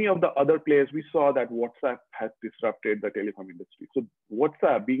 many of the other players, we saw that WhatsApp has disrupted the telecom industry. So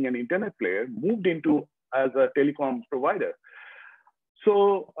WhatsApp, being an internet player, moved into as a telecom provider.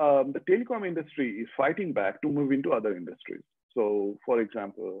 So the telecom industry is fighting back to move into other industries. So for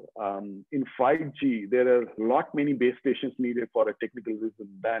example, in 5G, there are a lot many base stations needed for a technical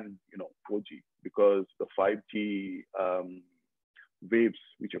reason than 4G, because the 5G waves,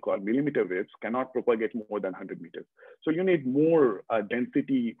 which are called millimeter waves, cannot propagate more than 100 meters. So you need more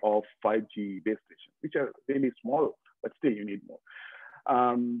density of 5G base stations, which are really small, but still you need more.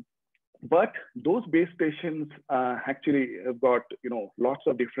 But those base stations actually have got lots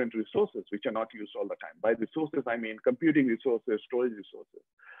of different resources which are not used all the time. By resources, I mean computing resources, storage resources.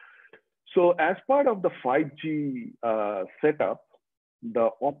 So as part of the 5G setup, the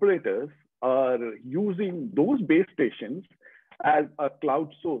operators are using those base stations as a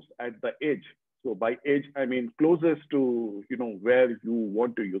cloud source at the edge. So by edge, I mean closest to where you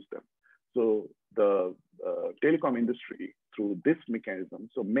want to use them. So the telecom industry, through this mechanism,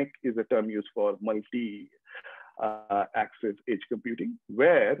 so MEC is a term used for multi-access edge computing,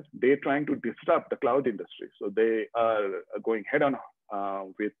 where they're trying to disrupt the cloud industry. So they are going head on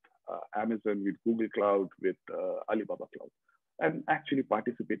with Amazon, with Google Cloud, with Alibaba Cloud, and actually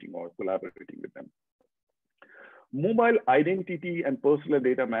participating or collaborating with them. Mobile identity and personal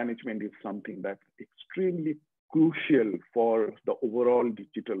data management is something that's extremely crucial for the overall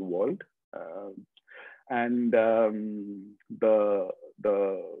digital world. And the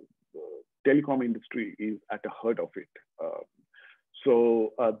telecom industry is at the heart of it.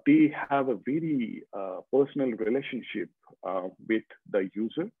 So they have a very personal relationship with the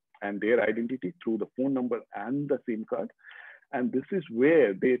user and their identity through the phone number and the SIM card. And this is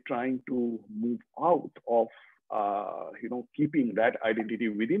where they're trying to move out of keeping that identity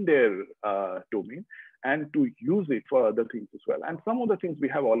within their domain, and to use it for other things as well. And some of the things we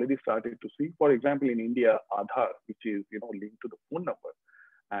have already started to see. For example, in India, Aadhaar, which is linked to the phone number.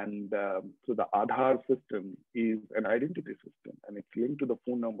 And so the Aadhaar system is an identity system, and it's linked to the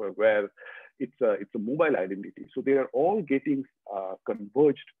phone number, where it's a mobile identity. So they are all getting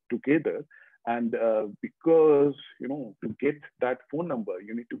converged together. And because to get that phone number,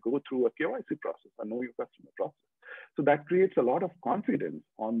 you need to go through a KYC process, a know your customer process. So that creates a lot of confidence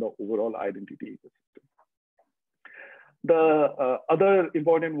on the overall identity ecosystem. The other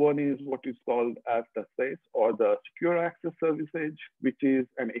important one is what is called as the SASE, or the Secure Access Service Edge, which is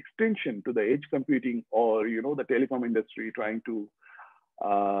an extension to the edge computing, or the telecom industry trying to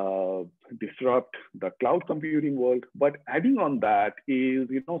disrupt the cloud computing world. But adding on that is,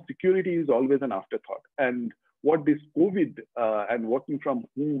 security is always an afterthought. And what this COVID and working from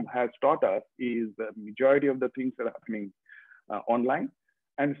home has taught us is the majority of the things that are happening online,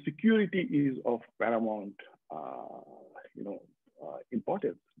 and security is of paramount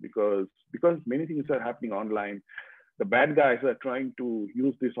importance, because many things are happening online. The bad guys are trying to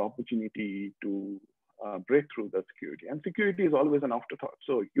use this opportunity to break through the security, and security is always an afterthought.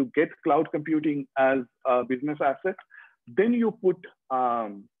 So you get cloud computing as a business asset, then you put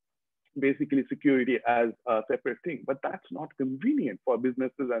basically security as a separate thing, but that's not convenient for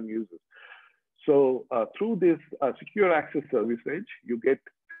businesses and users. So through this Secure Access Service Edge, you get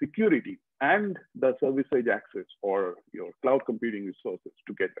security and the service edge access, or your cloud computing resources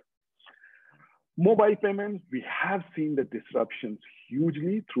together. Mobile payments, we have seen the disruptions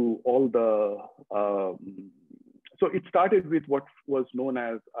hugely through all the, so it started with what was known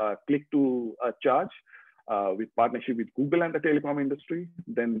as click to charge with partnership with Google and the telecom industry.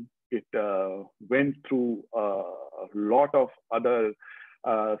 Then it went through a lot of other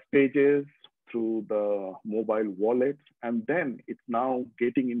stages through the mobile wallets, and then it's now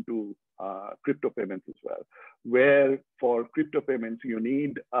getting into crypto payments as well, where for crypto payments, you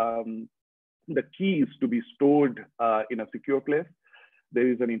need the keys to be stored in a secure place. There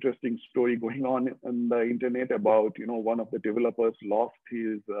is an interesting story going on the internet about, one of the developers lost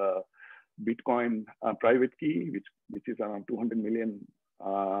his Bitcoin private key, which is around 200 million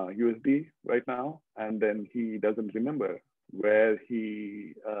USD right now. And then he doesn't remember where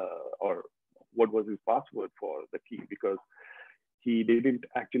he, or what was his password for the key, because he didn't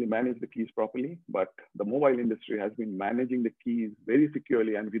actually manage the keys properly. But the mobile industry has been managing the keys very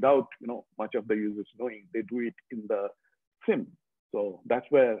securely, and without much of the users knowing. They do it in the SIM. So that's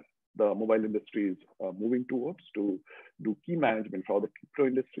where the mobile industry is moving towards, to do key management for the crypto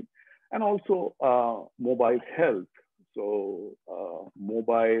industry. And also mobile health. So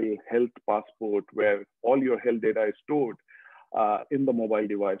mobile health passport, where all your health data is stored in the mobile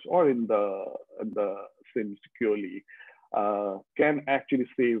device or in the SIM securely, can actually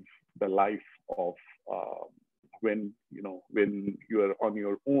save the life of when you are on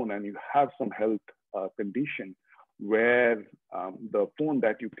your own and you have some health condition, where the phone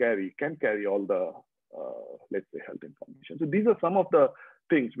that you carry can carry all the, let's say, health information. So these are some of the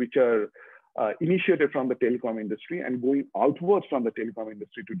things which are initiated from the telecom industry and going outwards from the telecom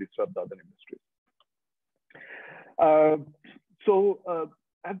industry to disrupt the other industries.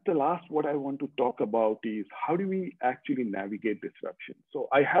 At the last, what I want to talk about is how do we actually navigate disruption? So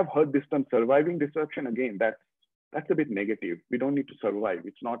I have heard this term surviving disruption. Again, that's a bit negative. We don't need to survive.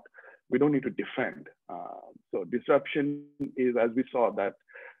 It's not, we don't need to defend. So disruption is, as we saw, that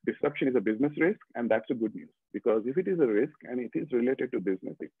disruption is a business risk, and that's a good news, because if it is a risk and it is related to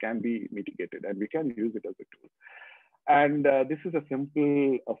business, it can be mitigated and we can use it as a tool. And this is a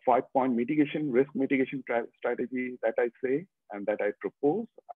simple 5-point mitigation, risk mitigation strategy that I say and that I propose.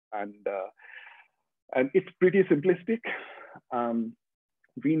 And it's pretty simplistic.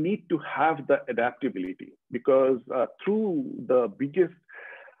 We need to have the adaptability, because through the biggest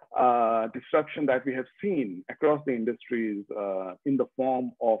disruption that we have seen across the industries in the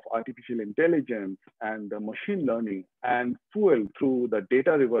form of artificial intelligence and machine learning, and fueled through the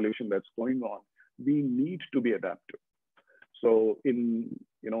data revolution that's going on, we need to be adaptive. So in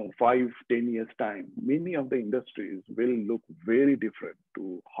 5-10 years time, many of the industries will look very different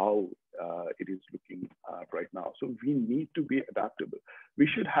to how it is looking right now. So we need to be adaptable. We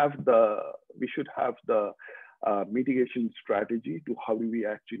should have the mitigation strategy to how do we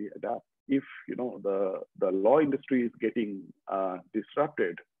actually adapt. If the law industry is getting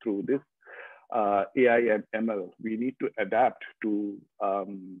disrupted through this AI and ML, we need to adapt to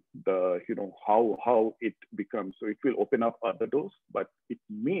how it becomes. So it will open up other doors, but it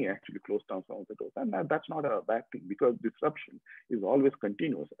may actually close down some of the doors, and that's not a bad thing, because disruption is always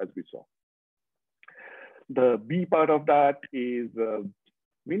continuous, as we saw. The B part of that is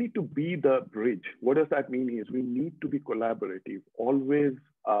we need to be the bridge. What does that mean? Is we need to be collaborative. Always,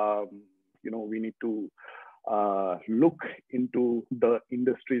 we need to look into the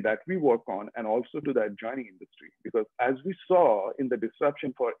industry that we work on, and also to the adjoining industry. Because as we saw in the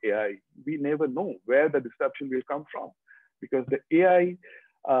disruption for AI, we never know where the disruption will come from. Because the AI,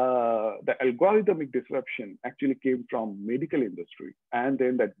 the algorithmic disruption actually came from medical industry. And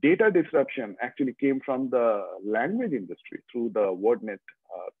then the data disruption actually came from the language industry through the WordNet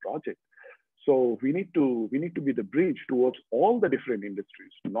project. So we need to be the bridge towards all the different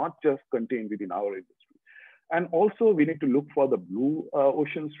industries, not just contained within our industry. And also we need to look for the blue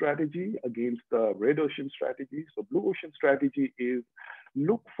ocean strategy against the red ocean strategy. So blue ocean strategy is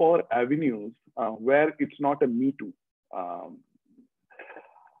look for avenues where it's not a me too.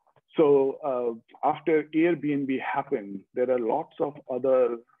 So after Airbnb happened, there are lots of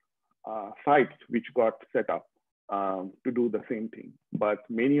other sites which got set up to do the same thing. But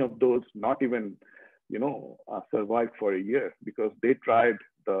many of those not even, survived for a year, because they tried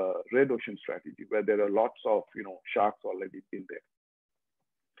the red ocean strategy, where there are lots of, sharks already in there.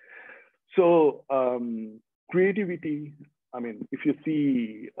 So creativity, I mean, if you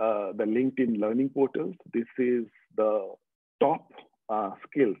see the LinkedIn learning portals, this is the top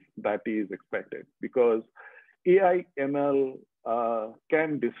skills that is expected, because AI, ML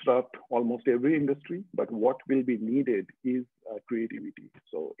can disrupt almost every industry, but what will be needed is creativity.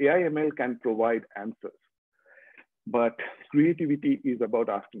 So AI, ML can provide answers, but creativity is about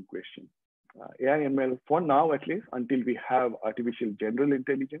asking questions. AI, ML, for now at least, until we have artificial general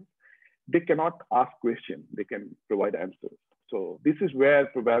intelligence, they cannot ask questions, they can provide answers. So this is where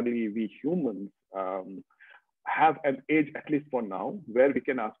probably we humans have an edge, at least for now, where we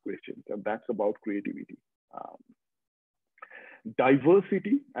can ask questions, and that's about creativity.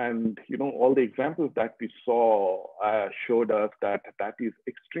 diversity, and all the examples that we saw showed us that that is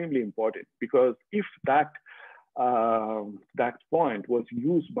extremely important, because if that point was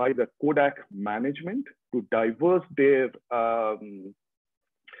used by the Kodak management to diverse their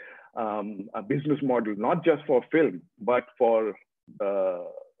a business model, not just for film, but for the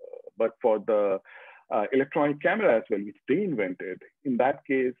electronic camera as well, which they invented. In that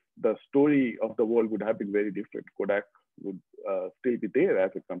case, the story of the world would have been very different. Kodak would still be there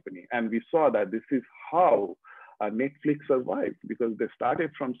as a company. And we saw that this is how Netflix survived, because they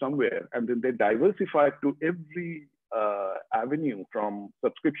started from somewhere and then they diversified to every avenue, from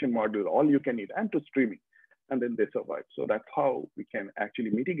subscription model, all you can eat, and to streaming. And then they survived. So that's how we can actually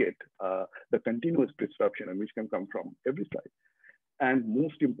mitigate the continuous disruption, and which can come from every side. And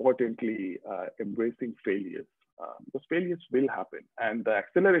most importantly, embracing failures, because failures will happen. And the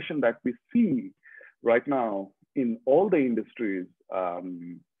acceleration that we see right now in all the industries,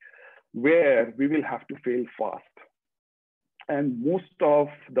 where we will have to fail fast. And most of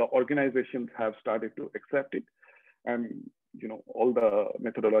the organizations have started to accept it. And all the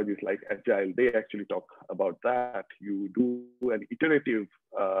methodologies like Agile, they actually talk about that. You do an iterative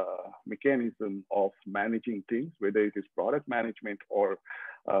mechanism of managing things, whether it is product management or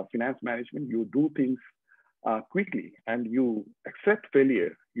finance management. You do things quickly, and you accept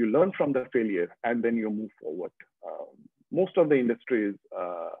failure, you learn from the failure, and then you move forward. Most of the industries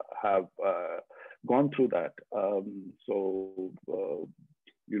have gone through that.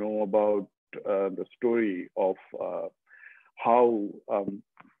 About the story of how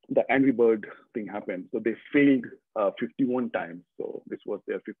the Angry Bird thing happened. So they failed 51 times. So this was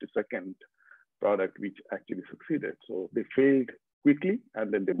their 52nd product, which actually succeeded. So they failed quickly,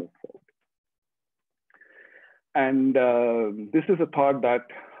 and then they moved forward. And this is a thought that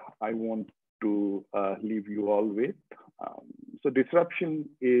I want to leave you all with. So disruption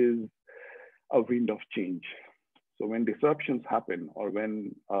is a wind of change. So when disruptions happen, or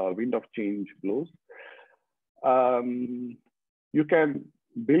when a wind of change blows, you can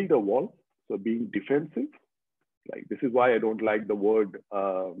build a wall. So being defensive, like this is why I don't like the word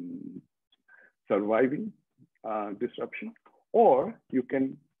surviving disruption. Or you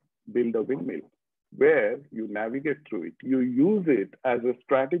can build a windmill, where you navigate through it. You use it as a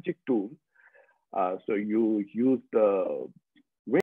strategic tool. So you use the